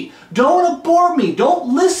me! Don't abort me!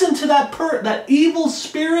 Don't listen to that evil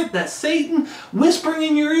spirit, that Satan whispering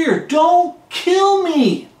in your ear. Don't kill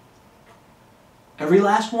me! Every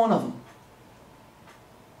last one of them.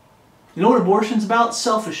 You know what abortion's about?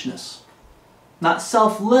 Selfishness. Not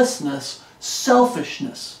selflessness,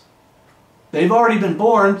 selfishness. They've already been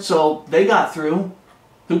born, so they got through.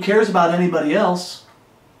 Who cares about anybody else?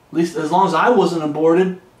 At least as long as I wasn't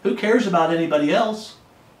aborted, who cares about anybody else?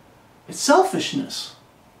 It's selfishness.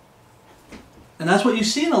 And that's what you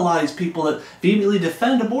see in a lot of these people that vehemently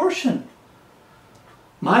defend abortion.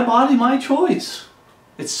 My body, my choice.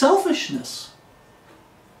 It's selfishness.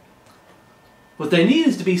 What they need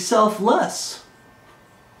is to be selfless.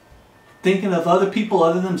 Thinking of other people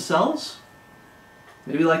other than themselves.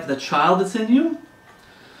 Maybe like the child that's in you.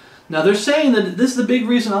 Now they're saying that this is the big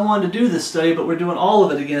reason I wanted to do this study, but we're doing all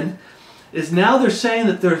of it again, is now they're saying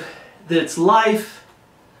that it's life,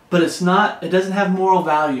 but it's not, it doesn't have moral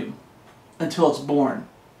value until it's born.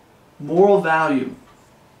 Moral value.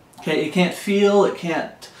 Okay, it can't feel, it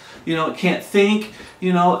can't, it can't think,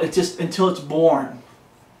 it's just until it's born.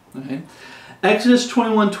 Okay? Exodus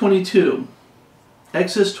 21:22.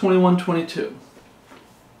 Exodus 21:22.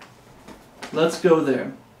 Let's go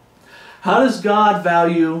there. How does God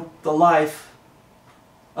value the life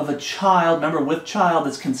of a child, remember with child,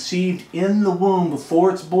 that's conceived in the womb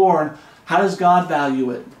before it's born? How does God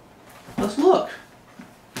value it? Let's look.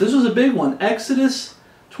 This was a big one. Exodus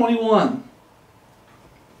 21.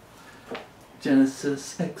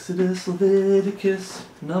 Genesis, Exodus, Leviticus,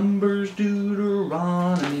 Numbers,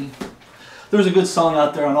 Deuteronomy. There's a good song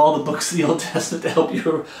out there on all the books of the Old Testament to help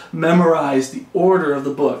you memorize the order of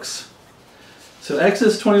the books. So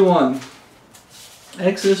Exodus 21.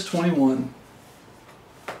 Exodus 21.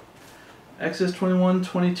 Exodus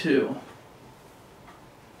 21:22.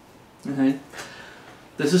 Okay.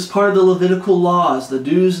 This is part of the Levitical laws, the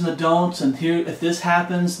do's and the don'ts, and here, if this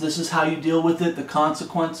happens, this is how you deal with it, the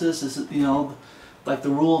consequences, this is, like the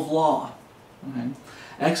rule of law. Okay.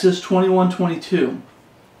 Exodus 21:22.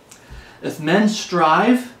 If men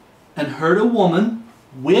strive and hurt a woman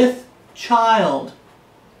with child,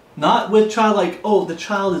 not with child like, oh, the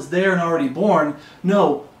child is there and already born.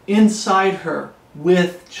 No, inside her,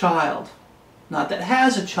 with child. Not that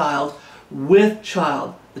has a child, with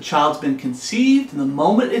child. The child's been conceived, and the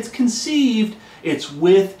moment it's conceived, it's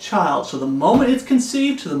with child. So the moment it's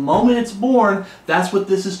conceived to the moment it's born, that's what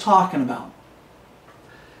this is talking about.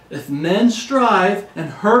 If men strive and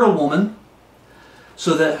hurt a woman,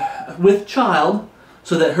 so that with child,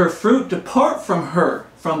 so that her fruit depart from her,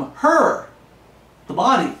 the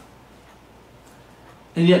body,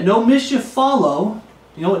 and yet no mischief follow.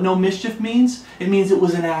 You know what no mischief means? It means it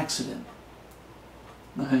was an accident.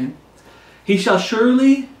 Okay. He shall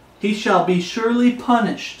surely he shall be surely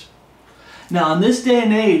punished. Now, in this day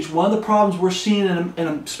and age, one of the problems we're seeing,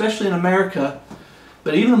 especially in America,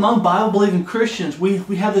 but even among Bible-believing Christians, we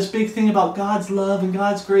have this big thing about God's love and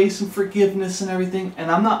God's grace and forgiveness and everything,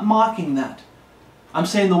 and I'm not mocking that. I'm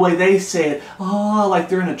saying the way they say it, oh, like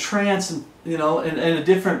they're in a trance and, in a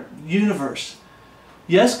different universe.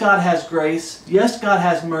 Yes, God has grace. Yes, God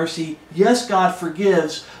has mercy. Yes, God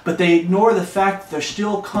forgives, but they ignore the fact that there's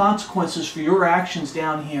still consequences for your actions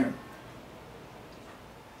down here.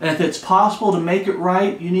 And if it's possible to make it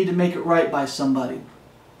right, you need to make it right by somebody.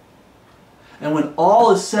 And when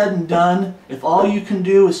all is said and done, if all you can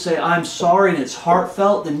do is say, I'm sorry, and it's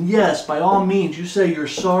heartfelt, then yes, by all means, you say you're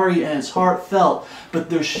sorry and it's heartfelt. But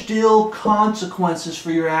there's still consequences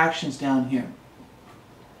for your actions down here.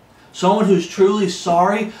 Someone who's truly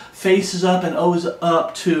sorry faces up and owes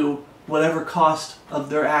up to whatever cost of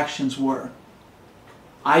their actions were.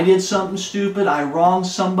 I did something stupid, I wronged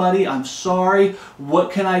somebody, I'm sorry.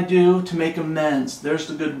 What can I do to make amends? There's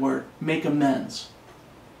the good word, make amends.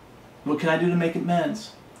 What can I do to make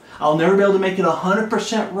amends? I'll never be able to make it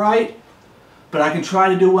 100% right, but I can try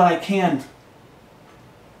to do what I can.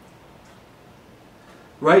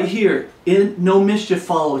 Right here, in no mischief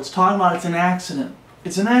follow, it's talking about it's an accident.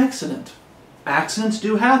 It's an accident. Accidents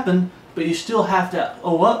do happen, but you still have to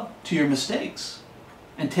owe up to your mistakes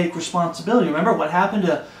and take responsibility. Remember what happened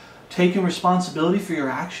to taking responsibility for your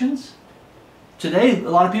actions? Today, a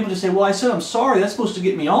lot of people just say, well, I said I'm sorry. That's supposed to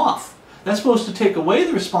get me off. That's supposed to take away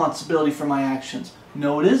the responsibility for my actions.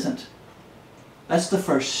 No, it isn't. That's the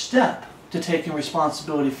first step to taking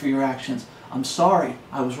responsibility for your actions. I'm sorry.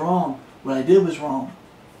 I was wrong. What I did was wrong.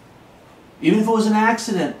 Even if it was an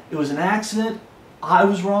accident, it was an accident. I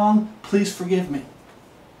was wrong. Please forgive me.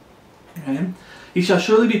 Okay? He shall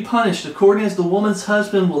surely be punished according as the woman's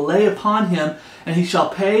husband will lay upon him, and he shall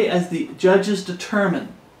pay as the judges determine.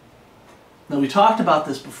 Now, we talked about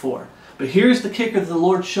this before, but here's the kicker that the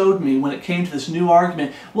Lord showed me when it came to this new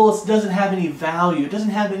argument. Well, it doesn't have any value. It doesn't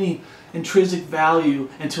have any intrinsic value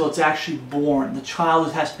until it's actually born. The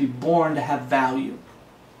child has to be born to have value.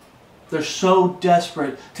 They're so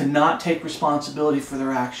desperate to not take responsibility for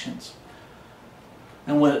their actions.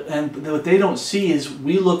 And what they don't see is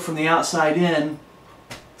we look from the outside in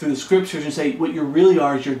through the scriptures and say what you really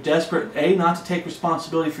are is you're desperate, A, not to take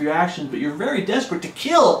responsibility for your actions, but you're very desperate to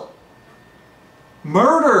kill,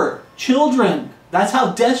 murder children. That's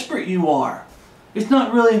how desperate you are. It's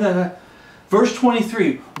not really that. Verse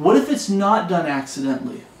 23, what if it's not done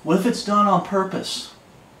accidentally? What if it's done on purpose?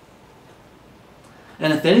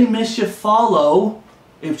 And if any mischief follow,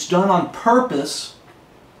 if it's done on purpose,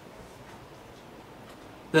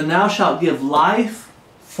 then thou shalt give life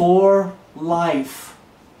for life.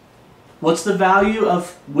 What's the value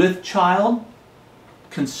of with child?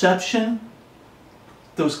 Conception.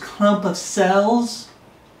 Those clump of cells.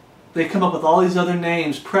 They come up with all these other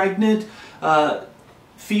names. Pregnant,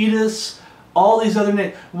 fetus, all these other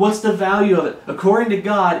names. What's the value of it? According to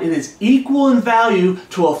God, it is equal in value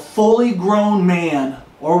to a fully grown man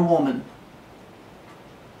or woman.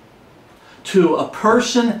 To a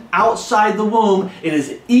person outside the womb, it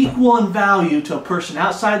is equal in value to a person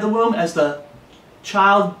outside the womb as the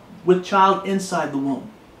child with child inside the womb.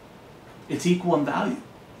 It's equal in value.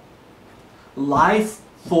 Life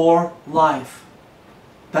for life.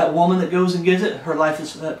 That woman that goes and gets it, her life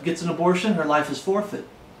is gets an abortion, her life is forfeit.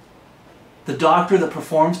 The doctor that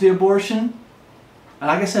performs the abortion, and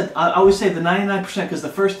like I said, I always say the 99% because the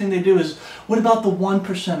first thing they do is, what about the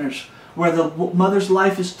 1%ers? Where the mother's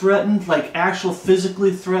life is threatened, like actual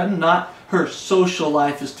physically threatened, not her social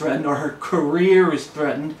life is threatened or her career is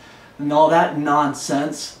threatened and all that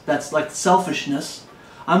nonsense. That's like selfishness.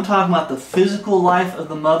 I'm talking about the physical life of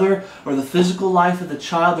the mother or the physical life of the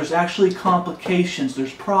child. There's actually complications.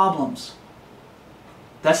 There's problems.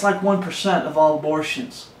 That's like 1% of all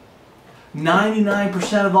abortions.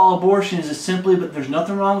 99% of all abortions is simply, but there's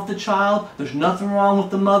nothing wrong with the child, there's nothing wrong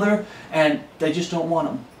with the mother, and they just don't want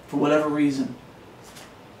them. For whatever reason.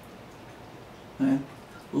 Okay.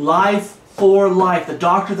 Life for life. The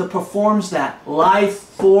doctor that performs that. Life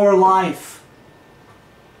for life.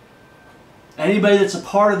 Anybody that's a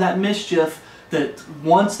part of that mischief that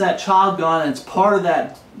wants that child gone and it's part of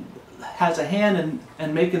that, has a hand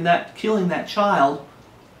in making that, killing that child.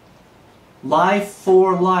 Life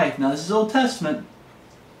for life. Now this is Old Testament.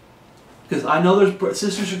 Because I know there's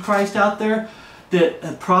sisters of Christ out there that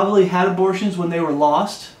have probably had abortions when they were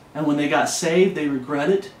lost. And when they got saved, they regret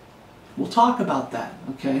it. We'll talk about that,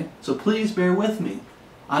 okay? So please bear with me.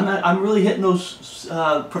 I'm really hitting those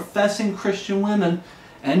professing Christian women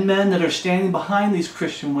and men that are standing behind these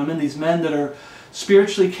Christian women, these men that are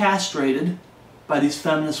spiritually castrated, by these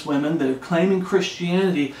feminist women that are claiming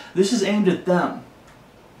Christianity, this is aimed at them.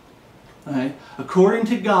 Okay? According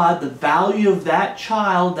to God, the value of that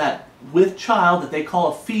child, that they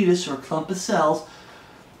call a fetus or a clump of cells,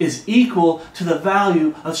 is equal to the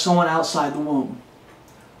value of someone outside the womb.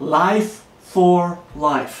 Life for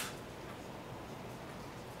life.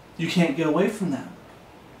 You can't get away from that.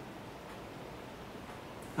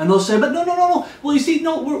 And they'll say, but no. Well, you see,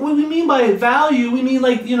 no. What we mean by value, we mean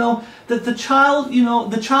like, that the child,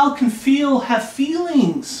 the child can have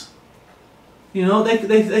feelings. They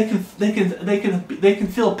can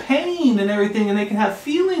feel pain and everything, and they can have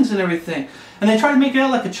feelings and everything. And they try to make it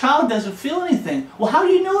out like a child doesn't feel anything. Well, how do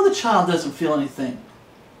you know the child doesn't feel anything?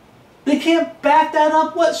 They can't back that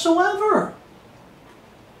up whatsoever.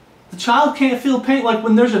 The child can't feel pain. Like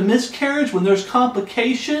when there's a miscarriage, when there's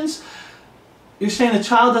complications, you're saying the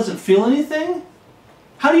child doesn't feel anything?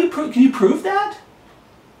 How do you can you prove that?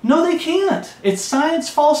 No, they can't. It's science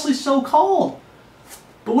falsely so called.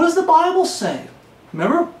 But what does the Bible say?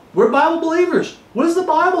 Remember, we're Bible believers. What does the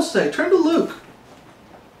Bible say? Turn to Luke.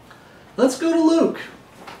 Let's go to Luke.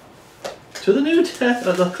 To the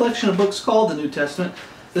the collection of books called the New Testament.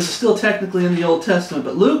 This is still technically in the Old Testament,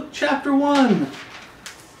 but Luke chapter 1.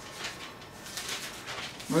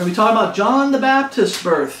 We're going to be talking about John the Baptist's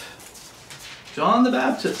birth. John the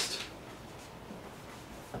Baptist.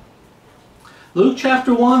 Luke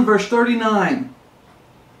chapter 1, verse 39.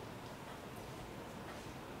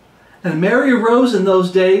 And Mary arose in those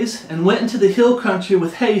days and went into the hill country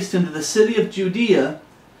with haste into the city of Judea.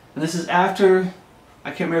 And this is after,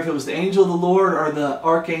 I can't remember if it was the angel of the Lord or the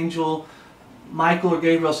archangel Michael or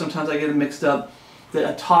Gabriel, sometimes I get them mixed up,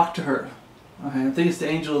 that talked to her. Okay, I think it's the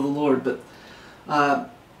angel of the Lord, but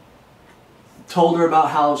told her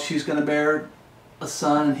about how she's going to bear a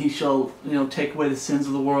son and he shall, take away the sins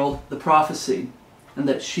of the world, the prophecy, and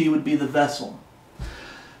that she would be the vessel.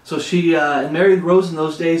 So and Mary rose in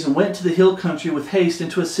those days and went to the hill country with haste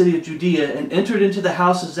into a city of Judea and entered into the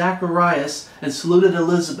house of Zacharias and saluted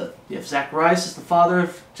Elizabeth. If Zacharias is the father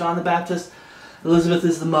of John the Baptist, Elizabeth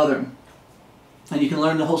is the mother. And you can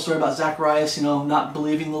learn the whole story about Zacharias, not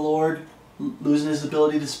believing the Lord, losing his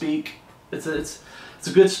ability to speak. It's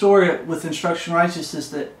a good story with instruction righteousness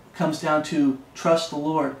that comes down to trust the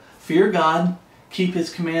Lord. Fear God, keep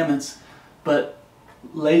His commandments, but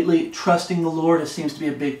lately trusting the Lord seems to be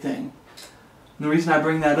a big thing. And the reason I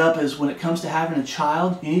bring that up is when it comes to having a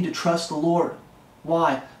child, you need to trust the Lord.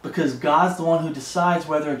 Why? Because God's the one who decides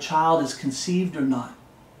whether a child is conceived or not.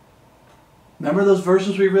 Remember those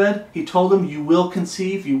verses we read? He told them, you will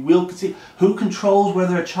conceive, you will conceive. Who controls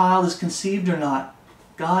whether a child is conceived or not?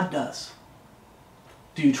 God does.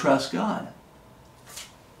 Do you trust God?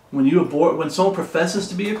 When someone professes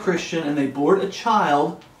to be a Christian and they abort a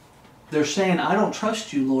child, they're saying, I don't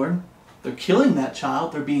trust you, Lord. They're killing that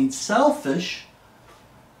child. They're being selfish.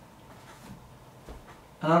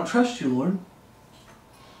 And I don't trust you, Lord.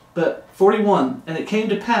 But 41, and it came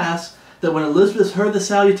to pass that when Elizabeth heard the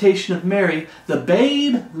salutation of Mary, the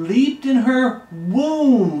babe leaped in her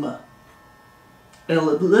womb. And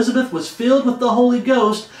Elizabeth was filled with the Holy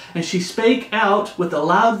Ghost, and she spake out with a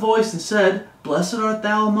loud voice and said, Blessed art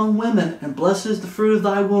thou among women, and blessed is the fruit of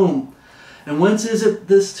thy womb. And whence is it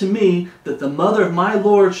this to me, that the mother of my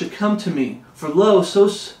Lord should come to me? For lo,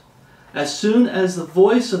 as soon as the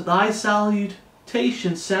voice of thy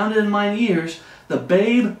salutation sounded in mine ears, the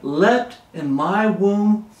babe leapt in my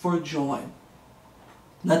womb for joy.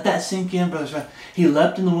 Let that sink in, brothers. He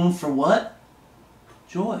leapt in the womb for what?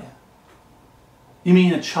 Joy. You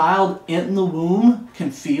mean a child in the womb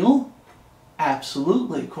can feel?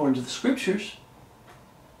 Absolutely, according to the Scriptures.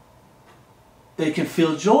 They can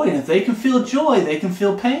feel joy, and if they can feel joy, they can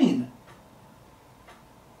feel pain.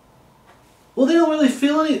 Well, they don't really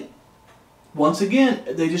feel any. Once again,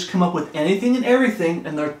 they just come up with anything and everything,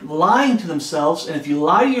 and they're lying to themselves, and if you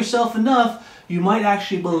lie to yourself enough, you might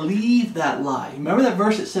actually believe that lie. Remember that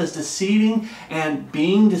verse that says deceiving and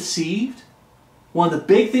being deceived? One of the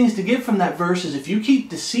big things to get from that verse is if you keep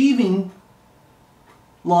deceiving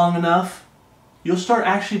long enough, you'll start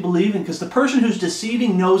actually believing, because the person who's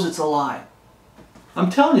deceiving knows it's a lie. I'm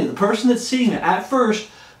telling you, the person that's seeing it, at first,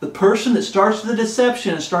 the person that starts the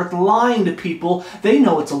deception and starts lying to people, they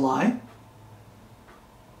know it's a lie.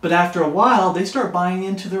 But after a while, they start buying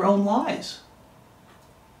into their own lies.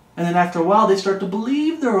 And then after a while, they start to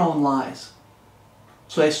believe their own lies.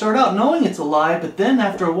 So they start out knowing it's a lie, but then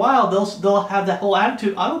after a while, they'll have that whole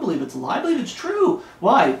attitude, I don't believe it's a lie, I believe it's true.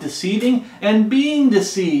 Why? Deceiving and being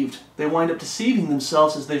deceived. They wind up deceiving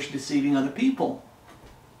themselves as they're deceiving other people.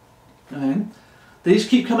 Okay? They just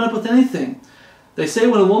keep coming up with anything. They say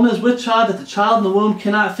when a woman is with child that the child in the womb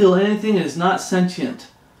cannot feel anything and is not sentient.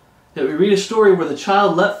 Yet we read a story where the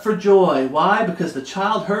child leapt for joy. Why? Because the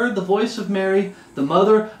child heard the voice of Mary, the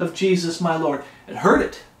mother of Jesus, my Lord. It heard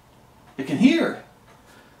it. It can hear.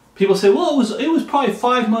 People say, well, it was probably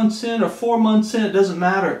 5 months in or 4 months in. It doesn't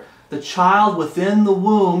matter. The child within the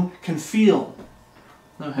womb can feel.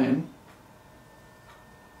 Okay?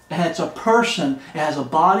 And it's a person. It has a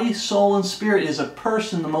body, soul, and spirit. It is a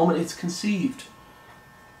person the moment it's conceived.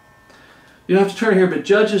 You don't have to turn here, but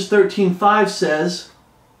Judges 13:5 says,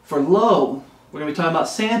 for lo, we're going to be talking about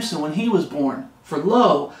Samson when he was born. For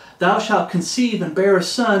lo, thou shalt conceive and bear a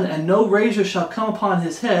son, and no razor shall come upon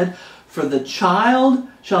his head, for the child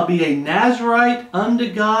shall be a Nazarite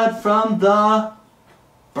unto God from the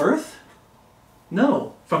birth?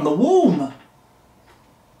 No, from the womb.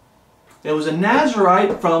 It was a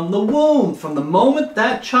Nazarite from the womb. From the moment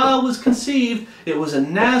that child was conceived, it was a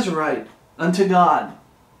Nazarite unto God.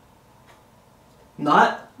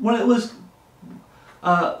 Not when it was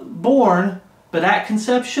born, but at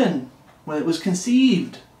conception, when it was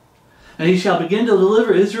conceived. And he shall begin to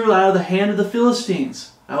deliver Israel out of the hand of the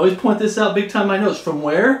Philistines. I always point this out big time in my notes. From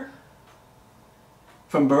where?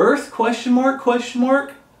 From birth? Question mark, question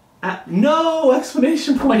mark. No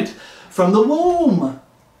exclamation point. From the womb.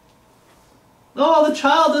 Oh, the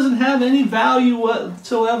child doesn't have any value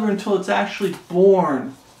whatsoever until it's actually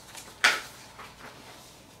born.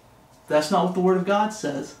 That's not what the Word of God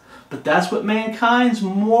says. But that's what mankind's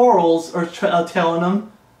morals are telling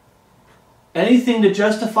them. Anything to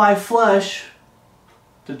justify flesh,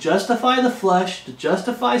 to justify the flesh, to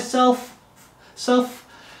justify selfishness,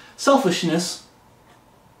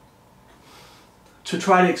 to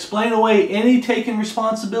try to explain away any taken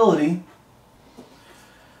responsibility.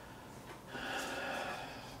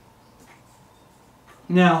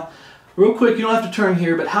 Now, real quick, you don't have to turn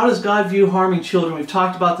here, but how does God view harming children? We've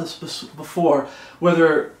talked about this before.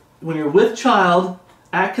 Whether when you're with child,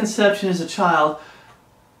 at conception as a child,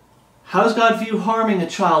 how does God view harming a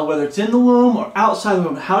child, whether it's in the womb or outside the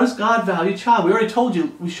womb? How does God value child? We already told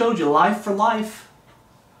you, we showed you life for life.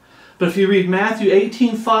 But if you read Matthew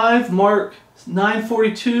 18:5, Mark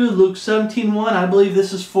 9:42, Luke 17:1, I believe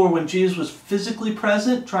this is for when Jesus was physically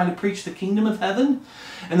present, trying to preach the kingdom of heaven.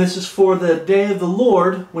 And this is for the day of the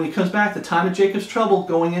Lord, when he comes back, the time of Jacob's trouble,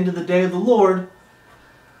 going into the day of the Lord.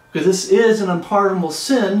 Because this is an unpardonable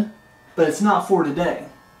sin, but it's not for today.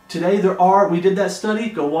 Today we did that study,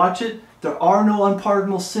 go watch it. There are no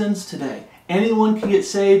unpardonable sins today. Anyone can get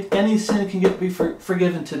saved, any sin can be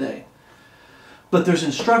forgiven today. But there's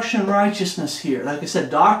instruction in righteousness here. Like I said,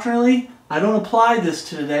 doctrinally, I don't apply this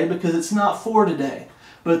to today because it's not for today.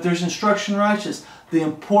 But there's instruction in righteousness, the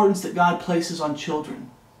importance that God places on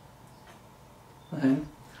children. Okay?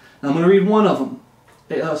 Now I'm going to read one of them.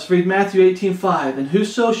 Let's read Matthew 18:5. And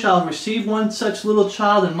whoso shall receive one such little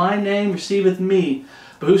child in my name receiveth me.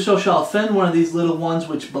 But whoso shall offend one of these little ones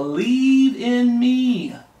which believe in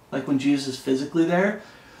me. Like when Jesus is physically there.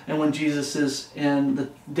 And when Jesus is in the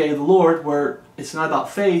day of the Lord, where it's not about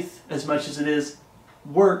faith as much as it is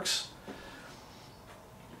works.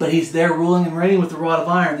 But he's there ruling and reigning with the rod of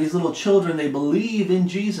iron. These little children, they believe in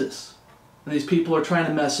Jesus. And these people are trying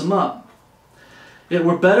to mess him up. It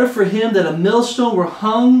were better for him that a millstone were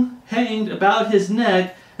hanged about his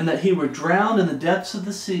neck, and that he were drowned in the depths of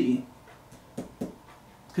the sea.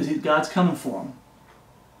 Because God's coming for him.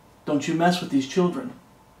 Don't you mess with these children.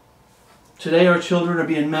 Today our children are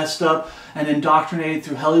being messed up and indoctrinated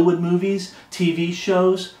through Hollywood movies, TV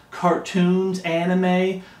shows, cartoons,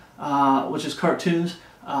 anime, which is cartoons,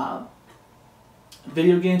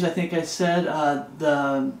 video games, I think I said,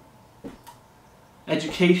 the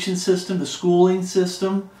education system, the schooling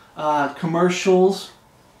system, commercials,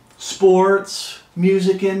 sports,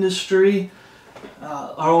 music industry,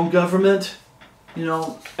 our own government. You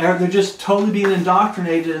know, they're just totally being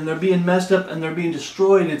indoctrinated and they're being messed up and they're being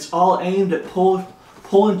destroyed. It's all aimed at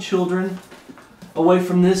pulling children away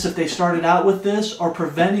from this if they started out with this, or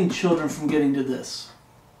preventing children from getting to this.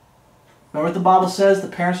 Remember what the Bible says? The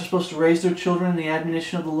parents are supposed to raise their children in the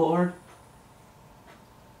admonition of the Lord.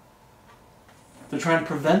 They're trying to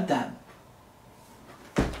prevent that.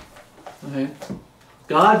 Okay.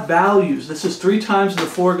 God values, this is 3 times in the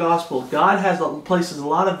 4 Gospels, God places a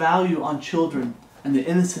lot of value on children and the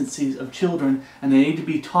innocencies of children, and they need to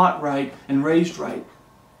be taught right and raised right.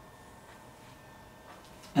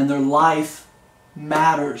 And their life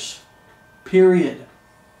matters. Period.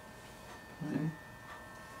 Okay.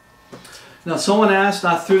 Now someone asked,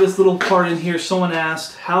 I threw this little part in here, someone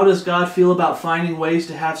asked, how does God feel about finding ways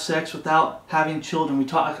to have sex without having children?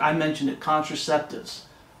 I mentioned it, contraceptives.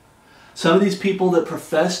 Some of these people that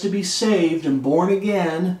profess to be saved and born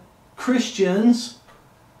again Christians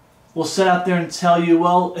will sit out there and tell you,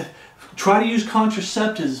 well, try to use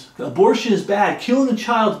contraceptives. Abortion is bad. Killing a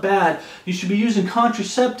child is bad. You should be using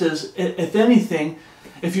contraceptives, if anything,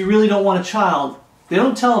 if you really don't want a child. They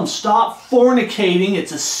don't tell them, stop fornicating.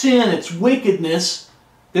 It's a sin. It's wickedness.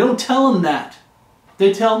 They don't tell them that.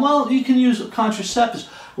 They tell them, well, you can use contraceptives.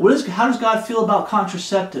 How does God feel about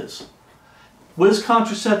contraceptives? What is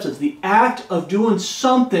contraceptives? The act of doing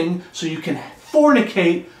something so you can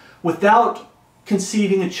fornicate without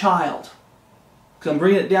conceiving a child. Because I'm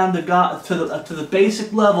bringing it down to God, to the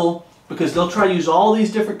basic level, because they'll try to use all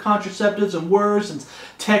these different contraceptives and words and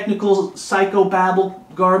technical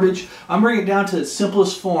psychobabble garbage. I'm bringing it down to its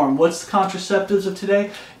simplest form. What's the contraceptives of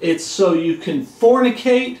today? It's so you can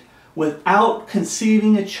fornicate without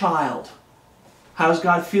conceiving a child. How does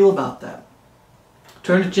God feel about that?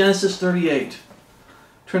 Turn to Genesis 38.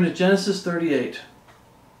 Turn to Genesis 38.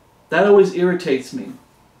 That always irritates me.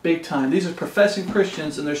 Big time. These are professing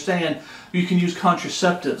Christians and they're saying you can use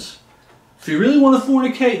contraceptives. If you really want to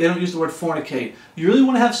fornicate, they don't use the word fornicate. You really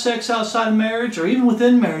want to have sex outside of marriage or even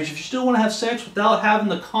within marriage, if you still want to have sex without having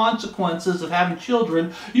the consequences of having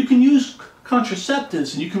children, you can use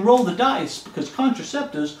contraceptives and you can roll the dice, because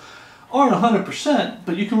contraceptives aren't 100%,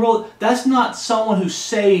 but you can roll. That's not someone who's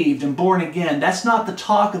saved and born again. That's not the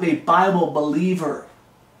talk of a Bible believer.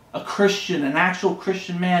 A Christian, an actual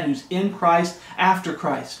Christian man who's in Christ, after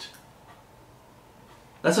Christ.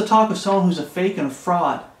 That's a talk of someone who's a fake and a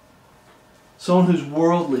fraud. Someone who's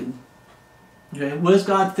worldly. Okay? What does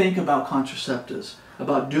God think about contraceptives?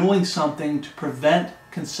 About doing something to prevent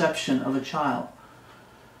conception of a child,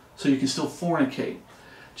 so you can still fornicate.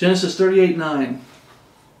 Genesis 38:9.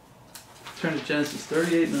 Turn to Genesis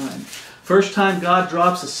 38:9. First time God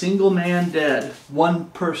drops a single man dead. One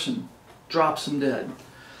person drops him dead.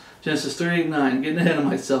 Genesis 38:9. Getting ahead of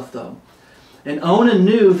myself though. And Onan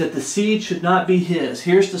knew that the seed should not be his.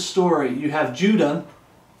 Here's the story. You have Judah.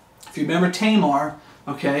 If you remember Tamar,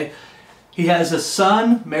 okay, he has a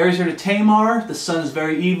son, marries her to Tamar. The son is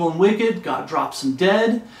very evil and wicked. God drops him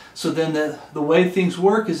dead. So then the way things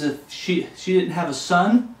work is if she didn't have a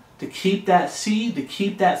son to keep that seed, to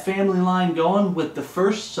keep that family line going with the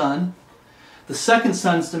first son, the second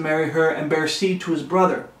son's to marry her and bear seed to his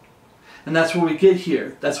brother. And that's where we get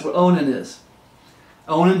here. That's where Onan is.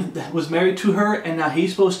 Onan was married to her, and now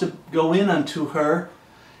he's supposed to go in unto her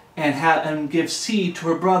and give seed to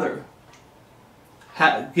her brother.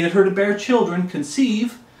 Get her to bear children,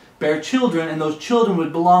 conceive, bear children, and those children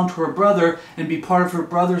would belong to her brother and be part of her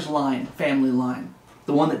brother's line, family line.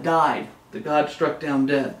 The one that died, that God struck down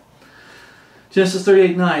dead. Genesis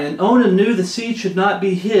 38:9. And Onan knew the seed should not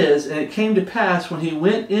be his, and it came to pass when he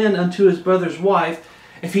went in unto his brother's wife.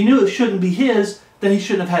 If he knew it shouldn't be his, then he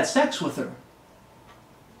shouldn't have had sex with her.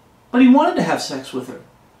 But he wanted to have sex with her.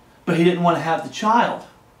 But he didn't want to have the child.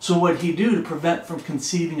 So what did he do to prevent from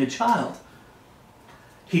conceiving a child?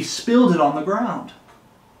 He spilled it on the ground,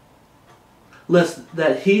 lest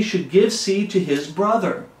that he should give seed to his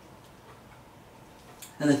brother.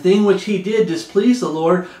 And the thing which he did displeased the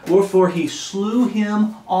Lord, wherefore he slew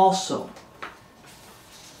him also.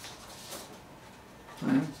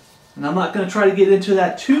 Right? And I'm not going to try to get into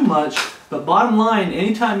that too much, but bottom line,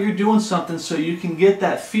 anytime you're doing something so you can get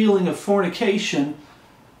that feeling of fornication,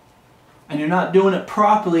 and you're not doing it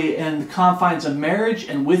properly in the confines of marriage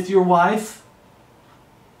and with your wife,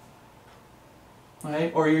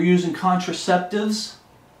 right? Or you're using contraceptives,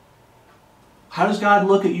 how does God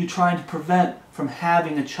look at you trying to prevent from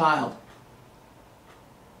having a child?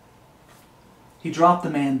 He dropped the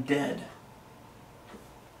man dead.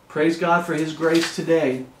 Praise God for His grace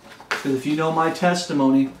today. Because if you know my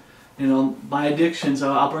testimony, you know, my addictions,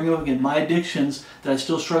 I'll bring them up again. My addictions that I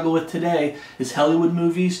still struggle with today is Hollywood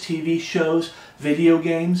movies, TV shows, video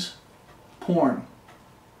games, porn.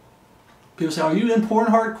 People say, are you in porn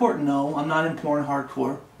hardcore? No, I'm not in porn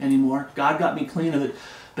hardcore anymore. God got me clean of it.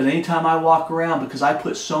 But anytime I walk around, because I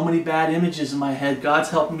put so many bad images in my head, God's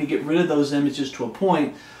helping me get rid of those images to a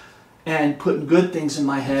point and putting good things in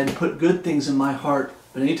my head, put good things in my heart.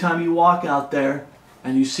 But anytime you walk out there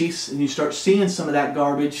and you start seeing some of that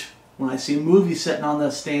garbage, when I see a movie sitting on the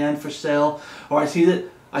stand for sale, or I see that,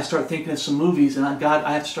 I start thinking of some movies, and I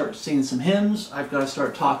have to start singing some hymns. I've got to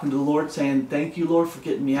start talking to the Lord, saying, thank you, Lord, for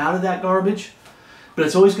getting me out of that garbage. But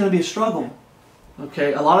it's always going to be a struggle.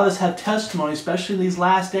 Okay, a lot of us have testimony, especially in these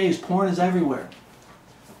last days. Porn is everywhere.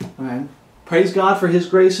 All right? Praise God for His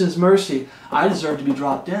grace and His mercy. I deserve to be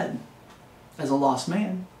dropped dead as a lost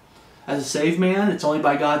man. As a saved man, it's only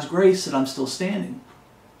by God's grace that I'm still standing.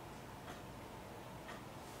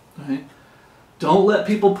 Okay? Don't let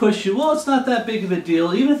people push you. Well, it's not that big of a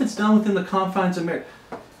deal. Even if it's done within the confines of marriage.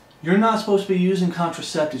 You're not supposed to be using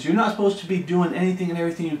contraceptives. You're not supposed to be doing anything and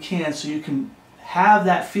everything you can so you can have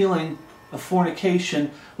that feeling of fornication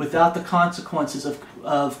without the consequences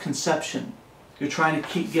of conception. You're trying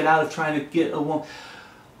to get out of trying to get a woman.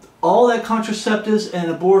 All that contraceptives and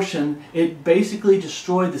abortion, it basically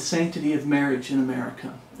destroyed the sanctity of marriage in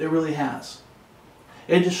America. It really has.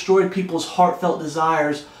 It destroyed people's heartfelt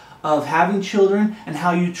desires of having children, and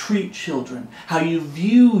how you treat children, how you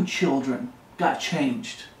view children got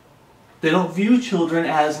changed. They don't view children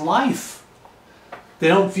as life. They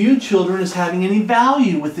don't view children as having any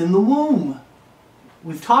value within the womb.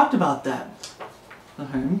 We've talked about that.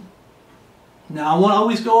 Okay. Now I want to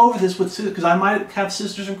always go over this with, because I might have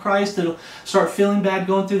sisters in Christ that'll start feeling bad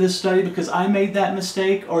going through this study because I made that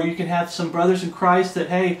mistake, or you can have some brothers in Christ that,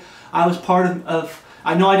 hey, I was part of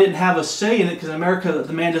I know I didn't have a say in it, because in America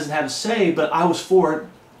the man doesn't have a say, but I was for it.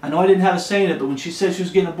 I know I didn't have a say in it, but when she said she was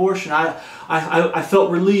getting an abortion, I felt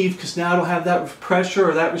relieved, because now I don't have that pressure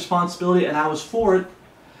or that responsibility, and I was for it.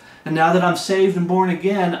 And now that I'm saved and born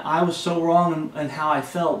again, I was so wrong in how I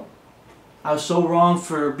felt. I was so wrong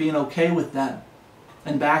for being okay with that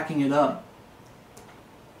and backing it up.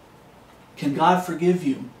 Can God forgive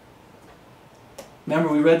you?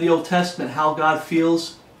 Remember, we read the Old Testament, how God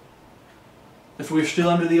feels. If we were still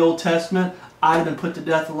under the Old Testament, I'd have been put to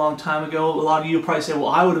death a long time ago. A lot of you will probably say, well,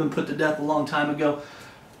 I would have been put to death a long time ago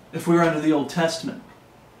if we were under the Old Testament.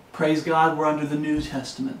 Praise God, we're under the New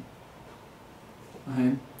Testament.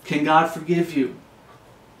 Okay. Can God forgive you?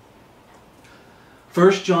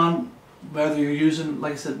 1 John, whether you're using,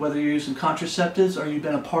 like I said, whether you're using contraceptives or you've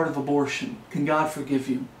been a part of abortion, can God forgive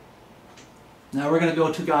you? Now we're going to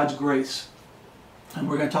go to God's grace. And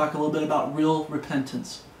we're going to talk a little bit about real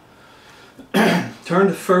repentance. Turn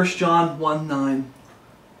to 1 John 1:9.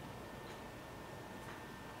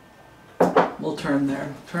 We'll turn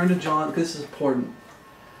there. Turn to John, because this is important.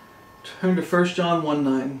 Turn to 1 John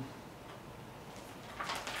 1:9.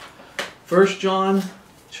 1 John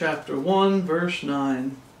chapter 1, verse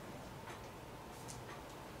 9.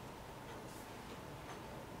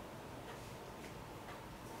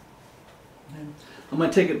 I'm going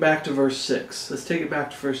to take it back to verse 6. Let's take it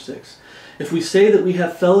back to verse 6. If we say that we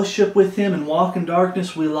have fellowship with Him and walk in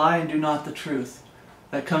darkness, we lie and do not the truth.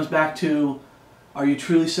 That comes back to, are you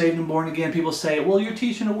truly saved and born again? People say, well, you're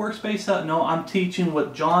teaching a works-based out. No, I'm teaching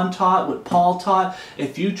what John taught, what Paul taught.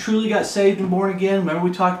 If you truly got saved and born again, remember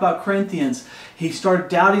we talked about Corinthians. He started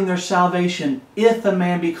doubting their salvation. If a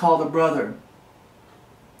man be called a brother,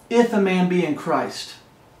 if a man be in Christ.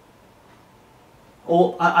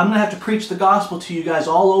 Oh, I'm going to have to preach the gospel to you guys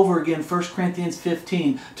all over again, 1 Corinthians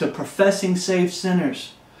 15, to professing saved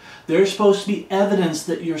sinners. There's supposed to be evidence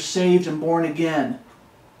that you're saved and born again.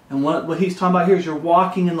 And what he's talking about here is you're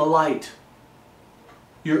walking in the light.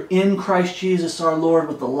 You're in Christ Jesus our Lord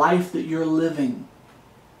with the life that you're living.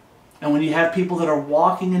 And when you have people that are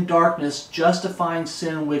walking in darkness, justifying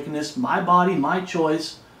sin and wickedness, my body, my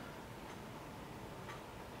choice,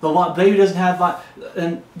 the baby doesn't have,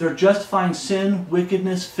 and they're justifying sin,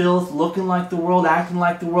 wickedness, filth, looking like the world, acting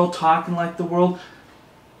like the world, talking like the world.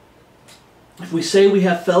 If we say we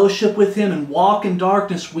have fellowship with Him and walk in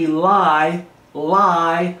darkness, we lie,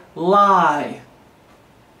 lie, lie,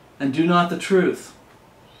 and do not the truth.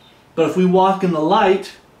 But if we walk in the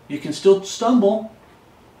light, you can still stumble.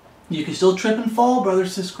 You can still trip and fall, brothers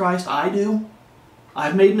and sisters in Christ. I do.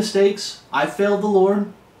 I've made mistakes. I've failed the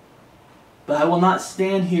Lord. But I will not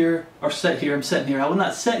stand here, or sit here, I'm sitting here. I will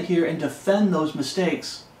not sit here and defend those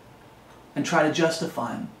mistakes and try to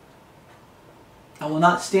justify them. I will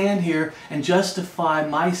not stand here and justify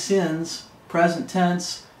my sins, present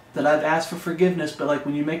tense, that I've asked for forgiveness. But like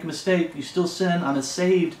when you make a mistake, you still sin. I'm a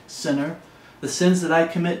saved sinner. The sins that I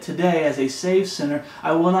commit today as a saved sinner,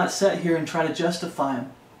 I will not sit here and try to justify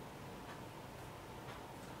them.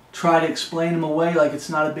 Try to explain them away like it's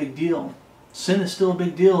not a big deal. Sin is still a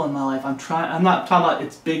big deal in my life. I'm not talking about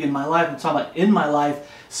it's big in my life. I'm talking about in my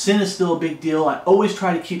life, sin is still a big deal. I always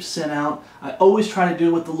try to keep sin out. I always try to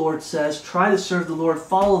do what the Lord says. Try to serve the Lord,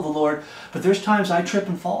 follow the Lord. But there's times I trip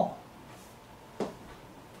and fall.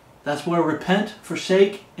 That's where repent,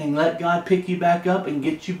 forsake, and let God pick you back up and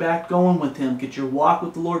get you back going with Him. Get your walk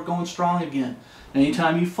with the Lord going strong again. And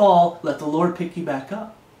anytime you fall, let the Lord pick you back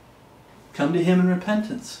up. Come to Him in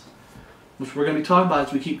repentance, which we're going to be talking about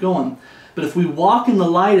as we keep going. But if we walk in the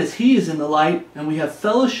light as He is in the light, and we have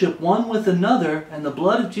fellowship one with another, and the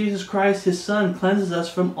blood of Jesus Christ, His Son, cleanses us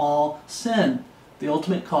from all sin. The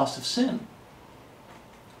ultimate cost of sin.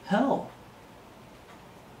 Hell.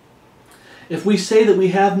 If we say that we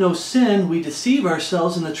have no sin, we deceive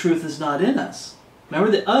ourselves and the truth is not in us.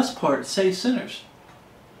 Remember the us part, say sinners.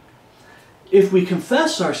 If we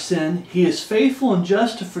confess our sin, He is faithful and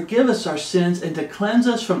just to forgive us our sins and to cleanse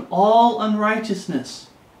us from all unrighteousness.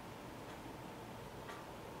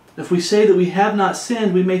 If we say that we have not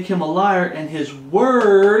sinned, we make Him a liar, and His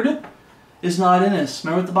word is not in us.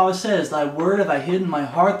 Remember what the Bible says, Thy word have I hid in my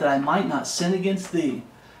heart that I might not sin against Thee.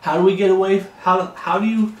 How do we get away? How do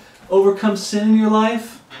you overcome sin in your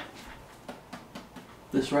life?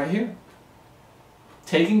 This right here.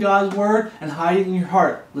 Taking God's word and hiding in your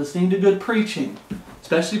heart. Listening to good preaching.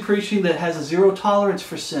 Especially preaching that has a zero tolerance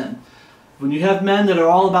for sin. When you have men that are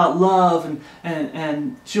all about love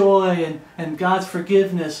and joy and God's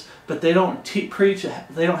forgiveness, but they don't preach,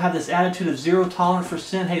 they don't have this attitude of zero tolerance for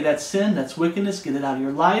sin. Hey, that's sin, that's wickedness, get it out of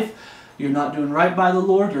your life. You're not doing right by the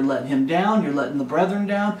Lord, you're letting Him down, you're letting the brethren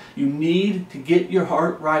down. You need to get your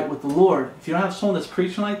heart right with the Lord. If you don't have someone that's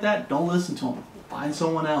preaching like that, don't listen to them. Find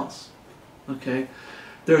someone else. Okay?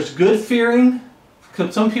 There's good fearing.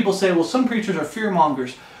 Some people say, well, some preachers are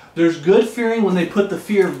fear-mongers. There's good fearing when they put the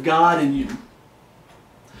fear of God in you.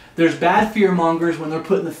 There's bad fear-mongers when they're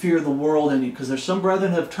putting the fear of the world in you. Because there's some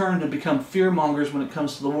brethren that have turned to become fear-mongers when it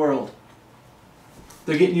comes to the world.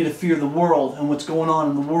 They're getting you to fear the world and what's going on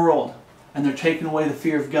in the world. And they're taking away the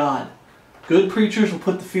fear of God. Good preachers will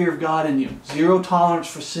put the fear of God in you. Zero tolerance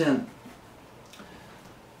for sin.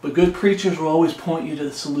 But good preachers will always point you to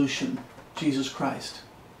the solution. Jesus Christ.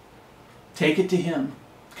 Take it to Him.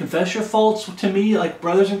 Confess your faults to me like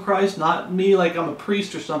brothers in Christ, not me like I'm a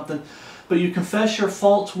priest or something. But you confess your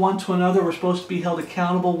faults one to another. We're supposed to be held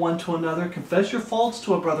accountable one to another. Confess your faults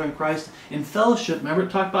to a brother in Christ in fellowship. Remember it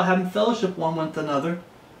talked about having fellowship one with another.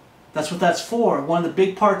 That's what that's for. One of the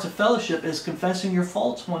big parts of fellowship is confessing your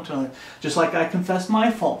faults one to another. Just like I confess my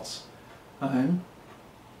faults. Okay.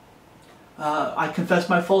 I confess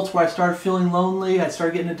my faults where I started feeling lonely. I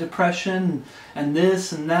started getting a depression and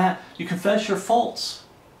this and that. You confess your faults.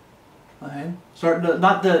 Okay.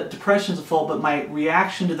 Not the depression's a fault, but my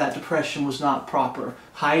reaction to that depression was not proper.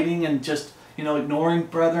 Hiding and just, ignoring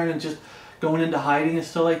brethren and just going into hiding and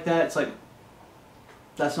stuff like that. It's like,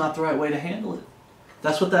 that's not the right way to handle it.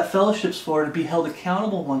 That's what that fellowship's for, to be held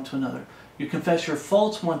accountable one to another. You confess your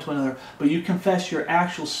faults one to another, but you confess your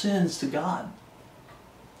actual sins to God.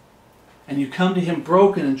 And you come to Him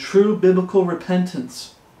broken in true biblical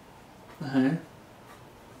repentance. Okay.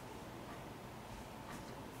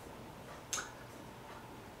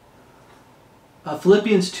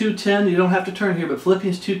 Philippians 2:10, you don't have to turn here, but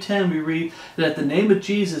Philippians 2:10 we read that at the name of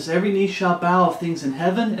Jesus every knee shall bow of things in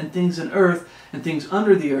heaven and things in earth and things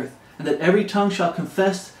under the earth, and that every tongue shall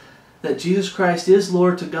confess that Jesus Christ is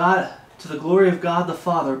Lord, to God, to the glory of God the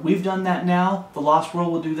Father. We've done that now. The lost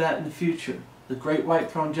world will do that in the future. The great white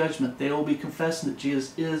throne judgment, they will be confessing that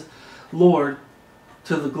Jesus is Lord,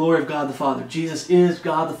 to the glory of God the Father. Jesus is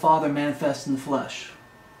God the Father manifest in the flesh.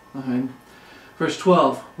 Okay. Verse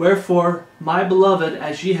 12, wherefore, my beloved,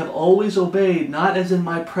 as ye have always obeyed, not as in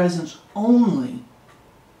my presence only,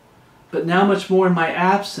 but now much more in my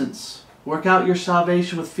absence, work out your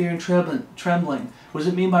salvation with fear and trembling. What does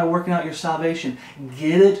it mean by working out your salvation?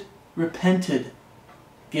 Get it repented.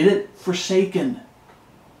 Get it forsaken.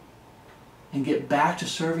 And get back to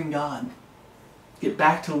serving God. Get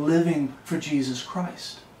back to living for Jesus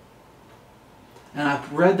Christ. And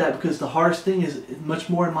I've read that because the hardest thing is much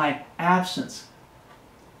more in my absence.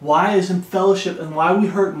 Why is in fellowship and why we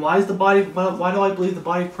hurt and why do I believe the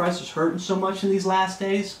body of Christ is hurting so much in these last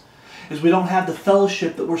days? Is we don't have the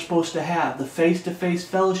fellowship that we're supposed to have. The face-to-face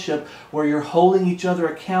fellowship where you're holding each other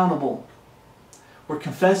accountable. We're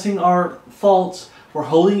confessing our faults. We're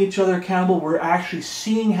holding each other accountable. We're actually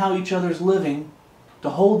seeing how each other's living to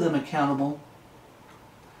hold them accountable.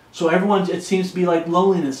 So everyone, it seems to be like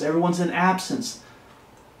loneliness. Everyone's in absence.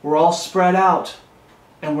 We're all spread out.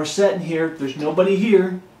 And we're sitting here. There's nobody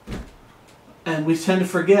here. And we tend to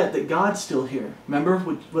forget that God's still here. Remember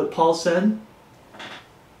what Paul said?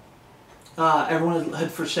 Everyone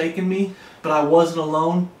had forsaken me, but I wasn't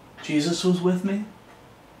alone. Jesus was with me.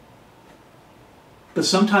 But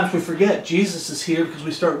sometimes we forget Jesus is here because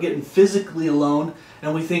we start getting physically alone.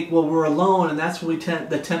 And we think, well, we're alone. And that's when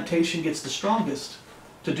the temptation gets the strongest.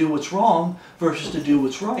 To do what's wrong versus to do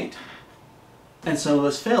what's right. And some of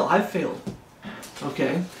us fail. I've failed.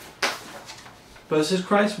 Okay. But it says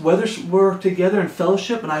Christ, whether we're together in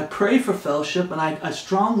fellowship, and I pray for fellowship, and I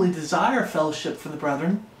strongly desire fellowship for the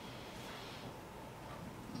brethren,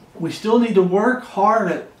 we still need to work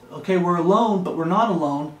hard at, okay, we're alone, but we're not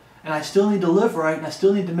alone, and I still need to live right, and I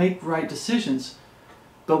still need to make right decisions.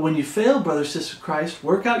 But when you fail, brother, sister Christ,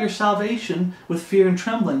 work out your salvation with fear and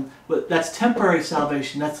trembling. But that's temporary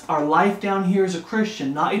salvation. That's our life down here as a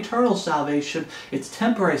Christian, not eternal salvation. It's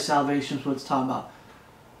temporary salvation is what it's talking about.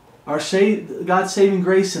 God's saving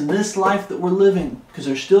grace in this life that we're living, because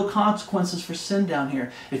there's still consequences for sin down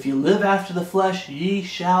here. If you live after the flesh, ye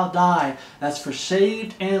shall die. That's for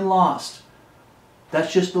saved and lost.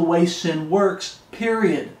 That's just the way sin works,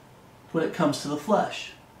 period, when it comes to the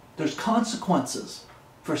flesh. There's consequences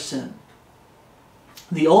for sin.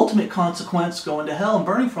 The ultimate consequence, going to hell and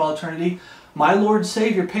burning for all eternity, my Lord and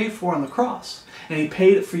Savior paid for on the cross. And He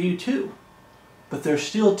paid it for you too. But there's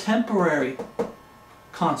still temporary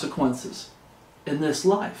consequences in this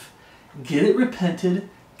life. Get it repented,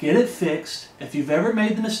 get it fixed. If you've ever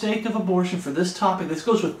made the mistake of abortion, for this topic, this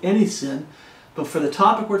goes with any sin, but for the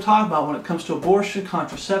topic we're talking about when it comes to abortion,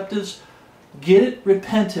 contraceptives, get it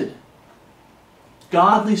repented.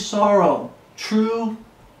 Godly sorrow, true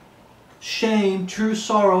shame, true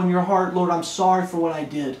sorrow in your heart. Lord, I'm sorry for what I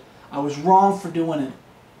did. I was wrong for doing it.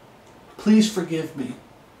 Please forgive me.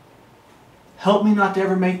 Help me not to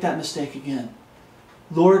ever make that mistake again.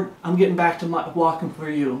 Lord, I'm getting back to walking for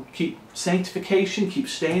you. Keep sanctification, keep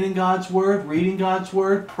staying in God's Word, reading God's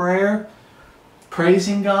Word, prayer,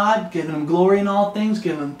 praising God, giving Him glory in all things,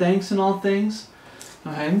 giving Him thanks in all things.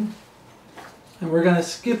 Okay? And we're going to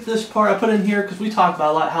skip this part. I put in here because we talk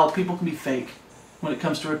about a lot how people can be fake when it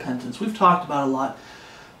comes to repentance. We've talked about it a lot.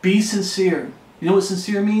 Be sincere. You know what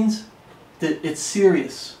sincere means? That it's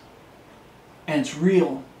serious and it's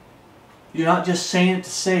real. You're not just saying it to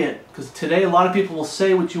say it. Because today a lot of people will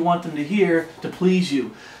say what you want them to hear to please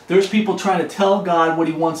you. There's people trying to tell God what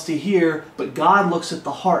He wants to hear, but God looks at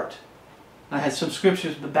the heart. I had some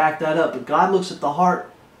scriptures to back that up, but God looks at the heart.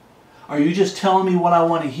 Are you just telling me what I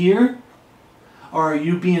want to hear? Or are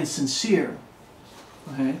you being sincere?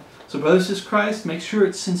 Okay? So brothers and sisters in Christ, make sure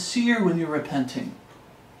it's sincere when you're repenting.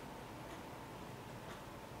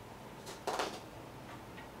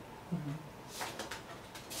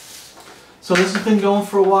 So this has been going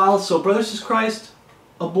for a while. So brothers and sisters in Christ,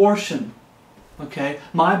 abortion. Okay?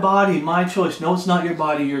 My body, my choice. No, it's not your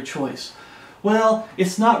body, your choice. Well,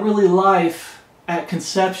 it's not really life at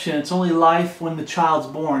conception. It's only life when the child's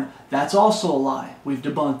born. That's also a lie. We've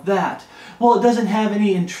debunked that. Well, it doesn't have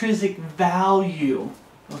any intrinsic value.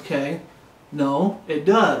 Okay? No, it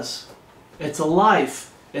does. It's a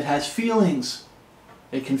life. It has feelings.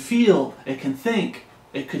 It can feel. It can think.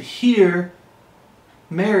 It could hear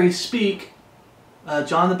Mary speak.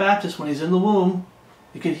 John the Baptist, when he's in the womb,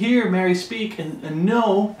 you could hear Mary speak and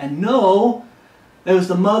know that it was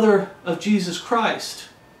the mother of Jesus Christ.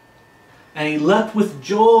 And he leapt with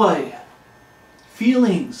joy.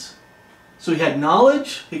 Feelings. So he had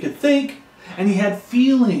knowledge, he could think, and he had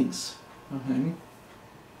feelings. Okay.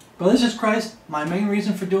 Brothers and sisters in Christ, my main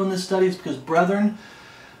reason for doing this study is because, brethren,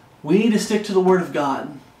 we need to stick to the Word of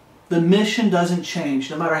God. The mission doesn't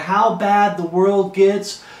change. No matter how bad the world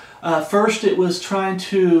gets, first it was trying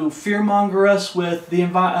to fearmonger us with the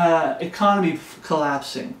economy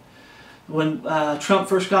collapsing. When Trump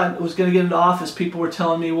first was going to get into office, people were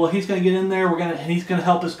telling me, well, he's going to get in there, and he's going to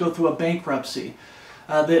help us go through a bankruptcy.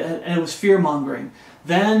 And it was fear-mongering.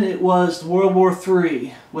 Then it was World War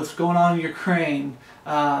III, what's going on in Ukraine.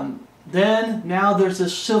 Then, now there's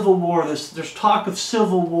this civil war, there's talk of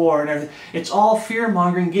civil war and everything. It's all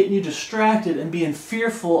fear-mongering, getting you distracted and being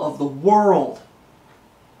fearful of the world.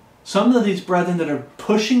 Some of these brethren that are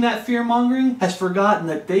pushing that fear-mongering has forgotten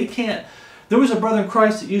that they can't. There was a brother in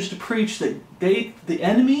Christ that used to preach that the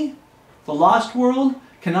enemy, the lost world,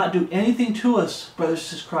 cannot do anything to us, brothers and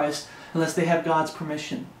sisters in Christ, unless they have God's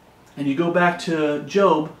permission. And you go back to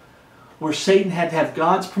Job, where Satan had to have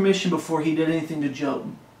God's permission before he did anything to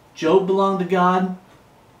Job. Job belonged to God.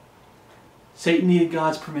 Satan needed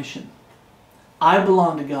God's permission. I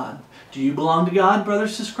belong to God. Do you belong to God, brothers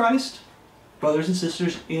and sisters in Christ? Brothers and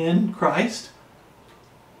sisters in Christ?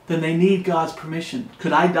 Then they need God's permission.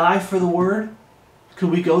 Could I die for the Word?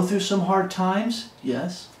 Could we go through some hard times?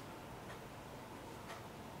 Yes.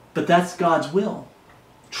 But that's God's will.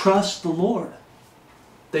 Trust the Lord.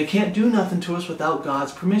 They can't do nothing to us without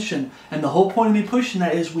God's permission. And the whole point of me pushing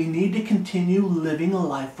that is we need to continue living a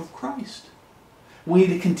life of Christ. We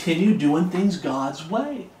need to continue doing things God's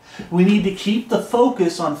way. We need to keep the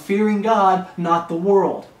focus on fearing God, not the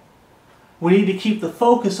world. We need to keep the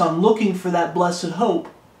focus on looking for that blessed hope,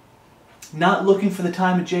 not looking for the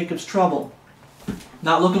time of Jacob's trouble.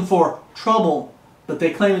 Not looking for trouble, but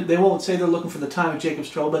they claim they won't say they're looking for the time of Jacob's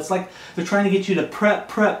trouble, but it's like they're trying to get you to prep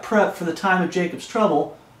for the time of Jacob's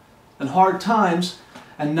trouble and hard times,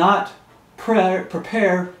 and not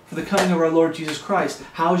prepare for the coming of our Lord Jesus Christ.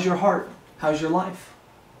 How's your heart? How's your life?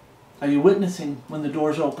 Are you witnessing when the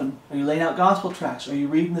doors open? Are you laying out gospel tracts? Are you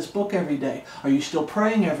reading this book every day? Are you still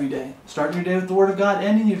praying every day? Starting your day with the Word of God,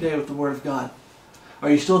 ending your day with the Word of God. Are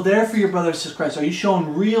you still there for your brothers and sisters in Christ? Are you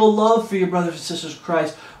showing real love for your brothers and sisters in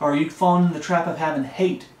Christ? Or are you falling in the trap of having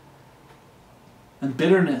hate and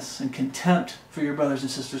bitterness and contempt for your brothers and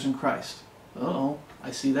sisters in Christ? Uh-oh, I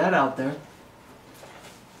see that out there.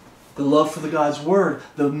 The love for the God's Word,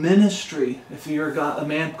 the ministry, if you're a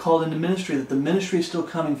man called into ministry, that the ministry is still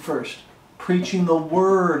coming first. Preaching the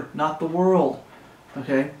Word, not the world.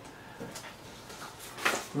 Okay?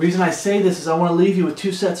 The reason I say this is I want to leave you with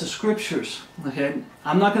two sets of scriptures. Okay?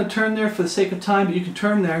 I'm not going to turn there for the sake of time, but you can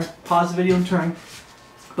turn there. Pause the video and turn.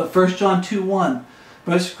 But 1 John 2:1.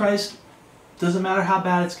 Brothers in Christ, doesn't matter how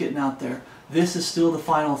bad it's getting out there. This is still the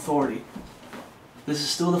final authority. This is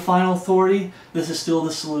still the final authority. This is still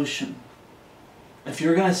the solution. If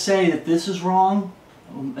you're going to say that this is wrong,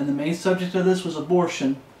 and the main subject of this was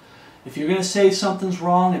abortion, if you're going to say something's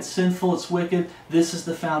wrong, it's sinful, it's wicked, this is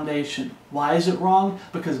the foundation. Why is it wrong?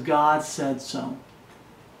 Because God said so.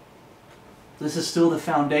 This is still the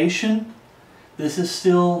foundation. This is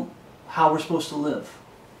still how we're supposed to live.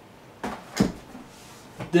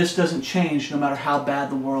 This doesn't change no matter how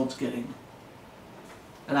bad the world's getting.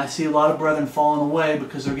 And I see a lot of brethren falling away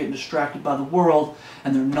because they're getting distracted by the world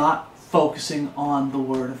and they're not focusing on the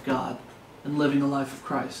Word of God and living the life of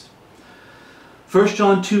Christ. 1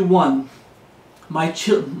 John 2:1.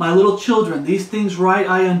 My little children, these things write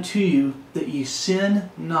I unto you, that ye sin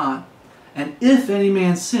not. And if any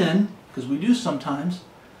man sin, because we do sometimes,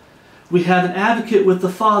 we have an advocate with the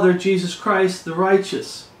Father, Jesus Christ, the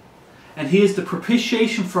righteous. And He is the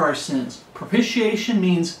propitiation for our sins. Propitiation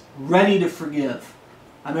means ready to forgive.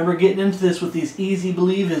 I remember getting into this with these easy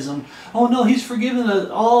believism. Oh no, He's forgiven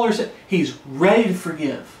all our sins. He's ready to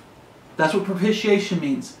forgive. That's what propitiation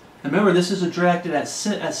means. And remember, this is directed at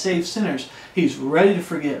saved sinners. He's ready to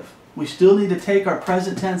forgive. We still need to take our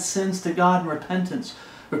present tense sins to God in repentance.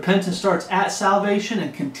 Repentance starts at salvation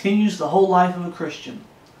and continues the whole life of a Christian.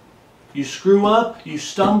 You screw up, you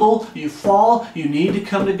stumble, you fall, you need to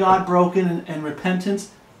come to God broken and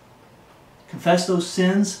repentance. Confess those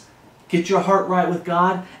sins. Get your heart right with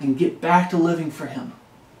God and get back to living for Him.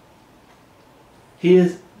 He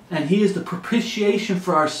is the propitiation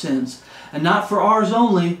for our sins. And not for ours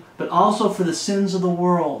only, but also for the sins of the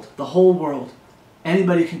world, the whole world.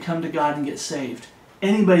 Anybody can come to God and get saved.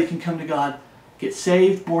 Anybody can come to God, get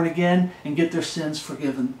saved, born again, and get their sins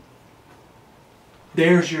forgiven.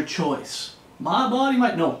 There's your choice. My body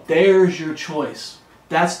might... No, there's your choice.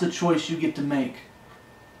 That's the choice you get to make.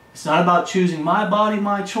 It's not about choosing my body,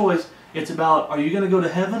 my choice. It's about, are you going to go to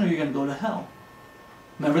heaven or are you going to go to hell?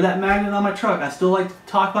 Remember that magnet on my truck? I still like to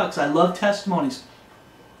talk about it because I love testimonies.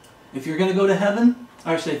 If you're going to go to heaven,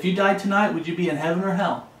 or say, if you died tonight, would you be in heaven or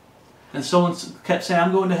hell? And someone kept saying,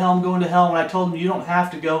 I'm going to hell, I'm going to hell. And I told them, you don't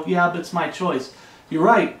have to go. Yeah, but it's my choice. You're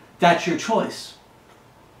right. That's your choice.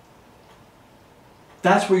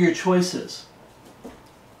 That's where your choice is.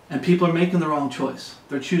 And people are making the wrong choice.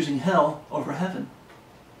 They're choosing hell over heaven.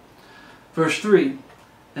 Verse 3.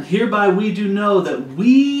 And hereby we do know that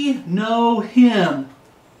we know Him.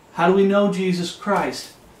 How do we know Jesus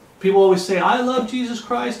Christ? People always say, I love Jesus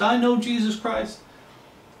Christ. I know Jesus Christ.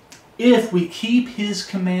 If we keep His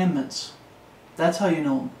commandments. That's how you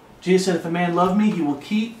know Him. Jesus said, if a man love me, he will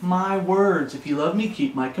keep my words. If you love me,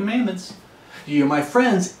 keep my commandments. You are my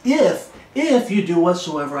friends if you do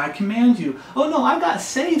whatsoever I command you. Oh no, I got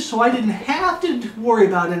saved so I didn't have to worry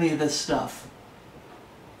about any of this stuff.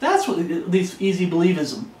 That's what these easy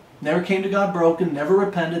believism. Never came to God broken, never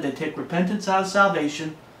repented. They take repentance out of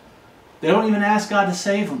salvation. They don't even ask God to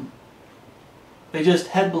save them. They just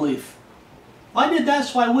head belief. Well, I did that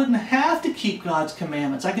so I wouldn't have to keep God's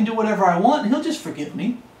commandments. I can do whatever I want and He'll just forgive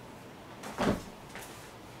me.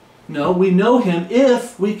 No, we know Him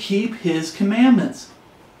if we keep His commandments.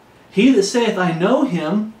 He that saith, I know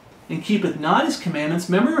Him, and keepeth not His commandments.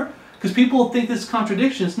 Remember? Because people think this is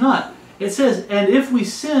contradiction. It's not. It says, and if we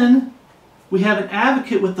sin, we have an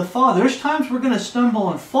advocate with the Father. There's times we're going to stumble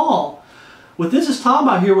and fall. What this is talking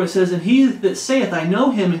about here, where it says, and he that saith, I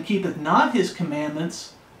know Him, and keepeth not His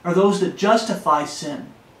commandments, are those that justify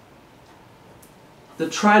sin.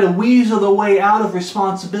 That try to weasel their way out of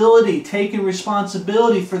responsibility, taking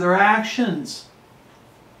responsibility for their actions.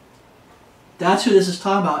 That's who this is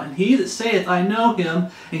talking about. And he that saith, I know Him,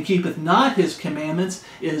 and keepeth not His commandments,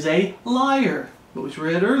 is a liar. What was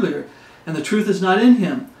read earlier. And the truth is not in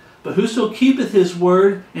him. But whoso keepeth His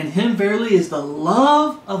word, in him verily is the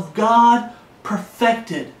love of God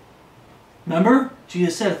perfected. Remember,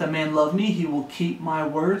 Jesus said, if a man love me, he will keep my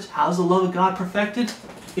words. How's the love of God perfected?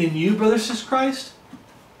 In you, brothers and sisters Christ?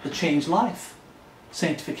 the changed life,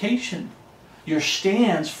 sanctification, your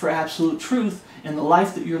stands for absolute truth in the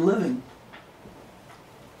life that you're living.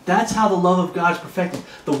 That's how the love of God is perfected.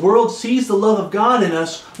 The world sees the love of God in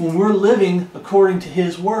us when we're living according to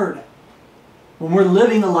His Word. When we're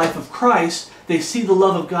living the life of Christ, they see the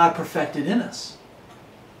love of God perfected in us.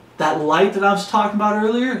 That light that I was talking about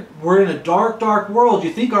earlier, we're in a dark, dark world.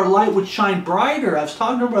 You think our light would shine brighter. I was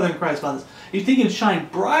talking to a brother in Christ about this. You think it'd shine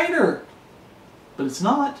brighter, but it's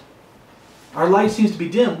not. Our light seems to be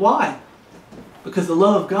dim. Why? Because the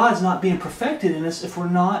love of God is not being perfected in us if we're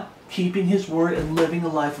not keeping His Word and living a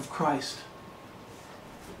life of Christ.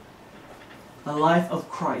 A life of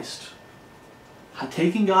Christ.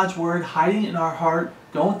 Taking God's Word, hiding it in our heart,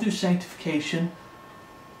 going through sanctification.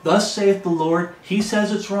 Thus saith the Lord. He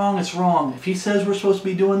says it's wrong, it's wrong. If He says we're supposed to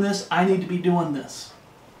be doing this, I need to be doing this.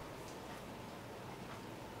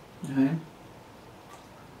 Okay?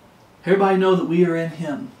 Everybody know that we are in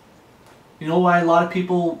Him. You know why a lot of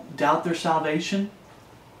people doubt their salvation?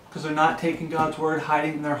 Because they're not taking God's Word,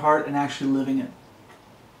 hiding it in their heart, and actually living it.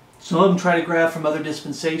 Some of them try to grab from other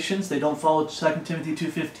dispensations. They don't follow 2 Timothy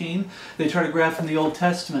 2:15. They try to grab from the Old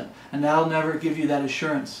Testament, and that'll never give you that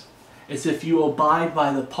assurance. It's if you abide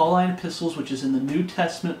by the Pauline epistles, which is in the New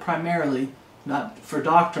Testament primarily, not for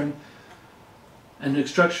doctrine, and the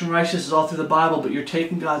instruction of righteousness is all through the Bible, but you're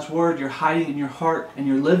taking God's Word, you're hiding it in your heart, and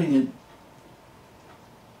you're living it.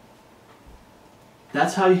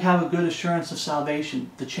 That's how you have a good assurance of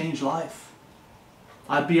salvation, the changed life.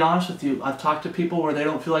 I'd be honest with you, I've talked to people where they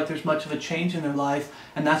don't feel like there's much of a change in their life,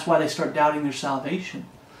 and that's why they start doubting their salvation.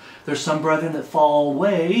 There's some brethren that fall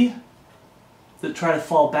away, that try to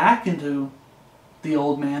fall back into the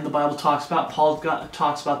old man. The Bible talks about, Paul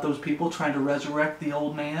talks about those people trying to resurrect the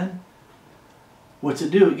old man. What's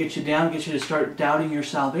it do? It gets you down, gets you to start doubting your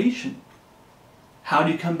salvation. How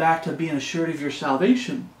do you come back to being assured of your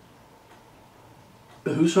salvation?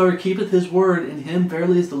 But whosoever keepeth His Word, in him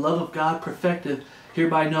verily is the love of God perfected.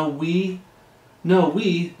 Hereby know we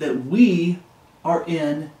that we are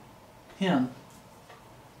in Him.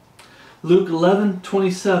 Luke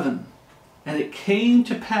 11:27. And it came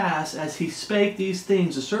to pass, as he spake these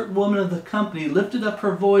things, a certain woman of the company lifted up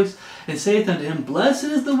her voice, and saith unto him, Blessed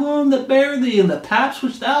is the womb that bare thee, and the paps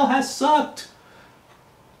which thou hast sucked.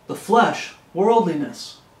 The flesh,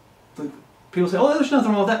 worldliness. People say, oh, there's nothing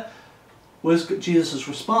wrong with that. What is Jesus'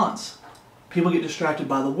 response? People get distracted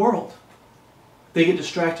by the world. They get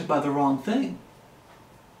distracted by the wrong thing.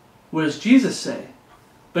 What does Jesus say?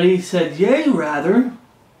 But He said, Yea, rather,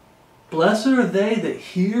 blessed are they that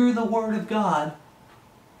hear the Word of God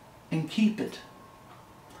and keep it.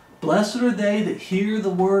 Blessed are they that hear the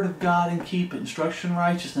Word of God and keep it. Instruction in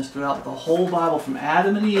righteousness throughout the whole Bible, from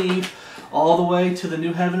Adam and Eve all the way to the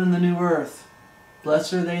new heaven and the new earth.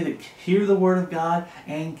 Blessed are they that hear the Word of God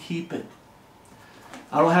and keep it.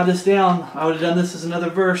 I don't have this down. I would have done this as another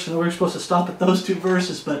verse, and we're supposed to stop at those two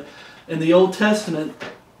verses, but in the Old Testament,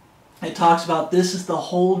 it talks about this is the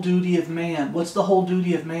whole duty of man. What's the whole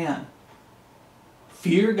duty of man?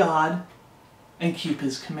 Fear God and keep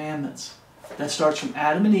His commandments. That starts from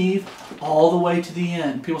Adam and Eve all the way to the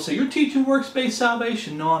end. People say, you're teaching works-based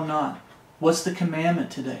salvation. No, I'm not. What's the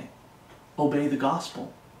commandment today? Obey the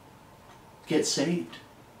gospel. Get saved.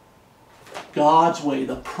 God's way,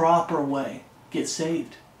 the proper way. Get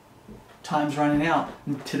saved. Time's running out.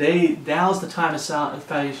 And today, now's the time of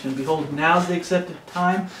salvation. Behold, now's the accepted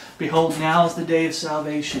time. Behold, now's the day of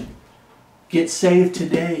salvation. Get saved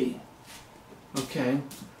today. Okay?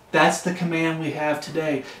 That's the command we have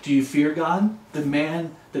today. Do you fear God?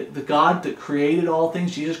 The God that created all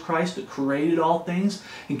things, Jesus Christ that created all things,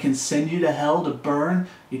 and can send you to hell to burn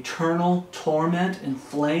eternal torment and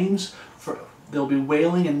flames. There'll be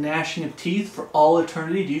wailing and gnashing of teeth for all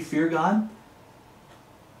eternity. Do you fear God?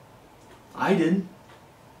 I didn't.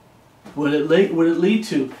 What it lead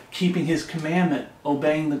to? Keeping His commandment,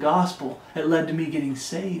 obeying the gospel. It led to me getting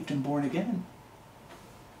saved and born again.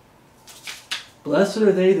 Blessed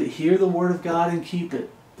are they that hear the Word of God and keep it.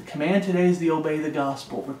 The command today is to obey the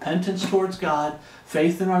gospel. Repentance towards God,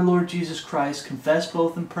 faith in our Lord Jesus Christ, confess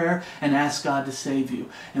both in prayer, and ask God to save you.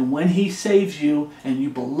 And when He saves you and you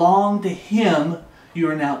belong to Him, you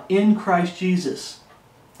are now in Christ Jesus.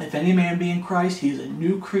 If any man be in Christ, he is a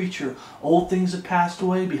new creature. Old things have passed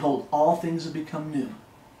away. Behold, all things have become new.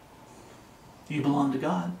 You belong to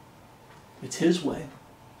God. It's His way.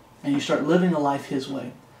 And you start living a life His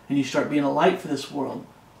way. And you start being a light for this world.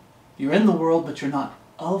 You're in the world, but you're not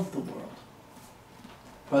of the world.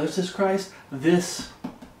 Brothers in Christ, this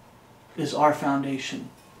is our foundation.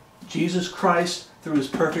 Jesus Christ, through His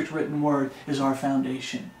perfect written word, is our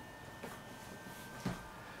foundation.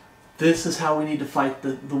 This is how we need to fight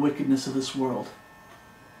the wickedness of this world.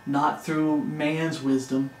 Not through man's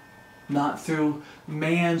wisdom, not through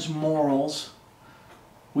man's morals.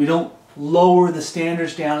 We don't lower the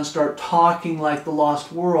standards down and start talking like the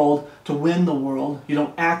lost world to win the world. You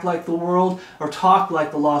don't act like the world or talk like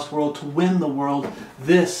the lost world to win the world.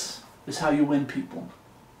 This is how you win people.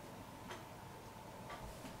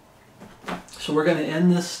 So we're going to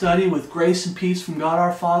end this study with grace and peace from God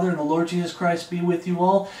our Father and the Lord Jesus Christ be with you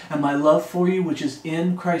all, and my love for you which is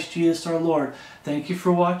in Christ Jesus our Lord. Thank you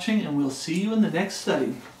for watching, and we'll see you in the next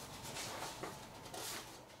study.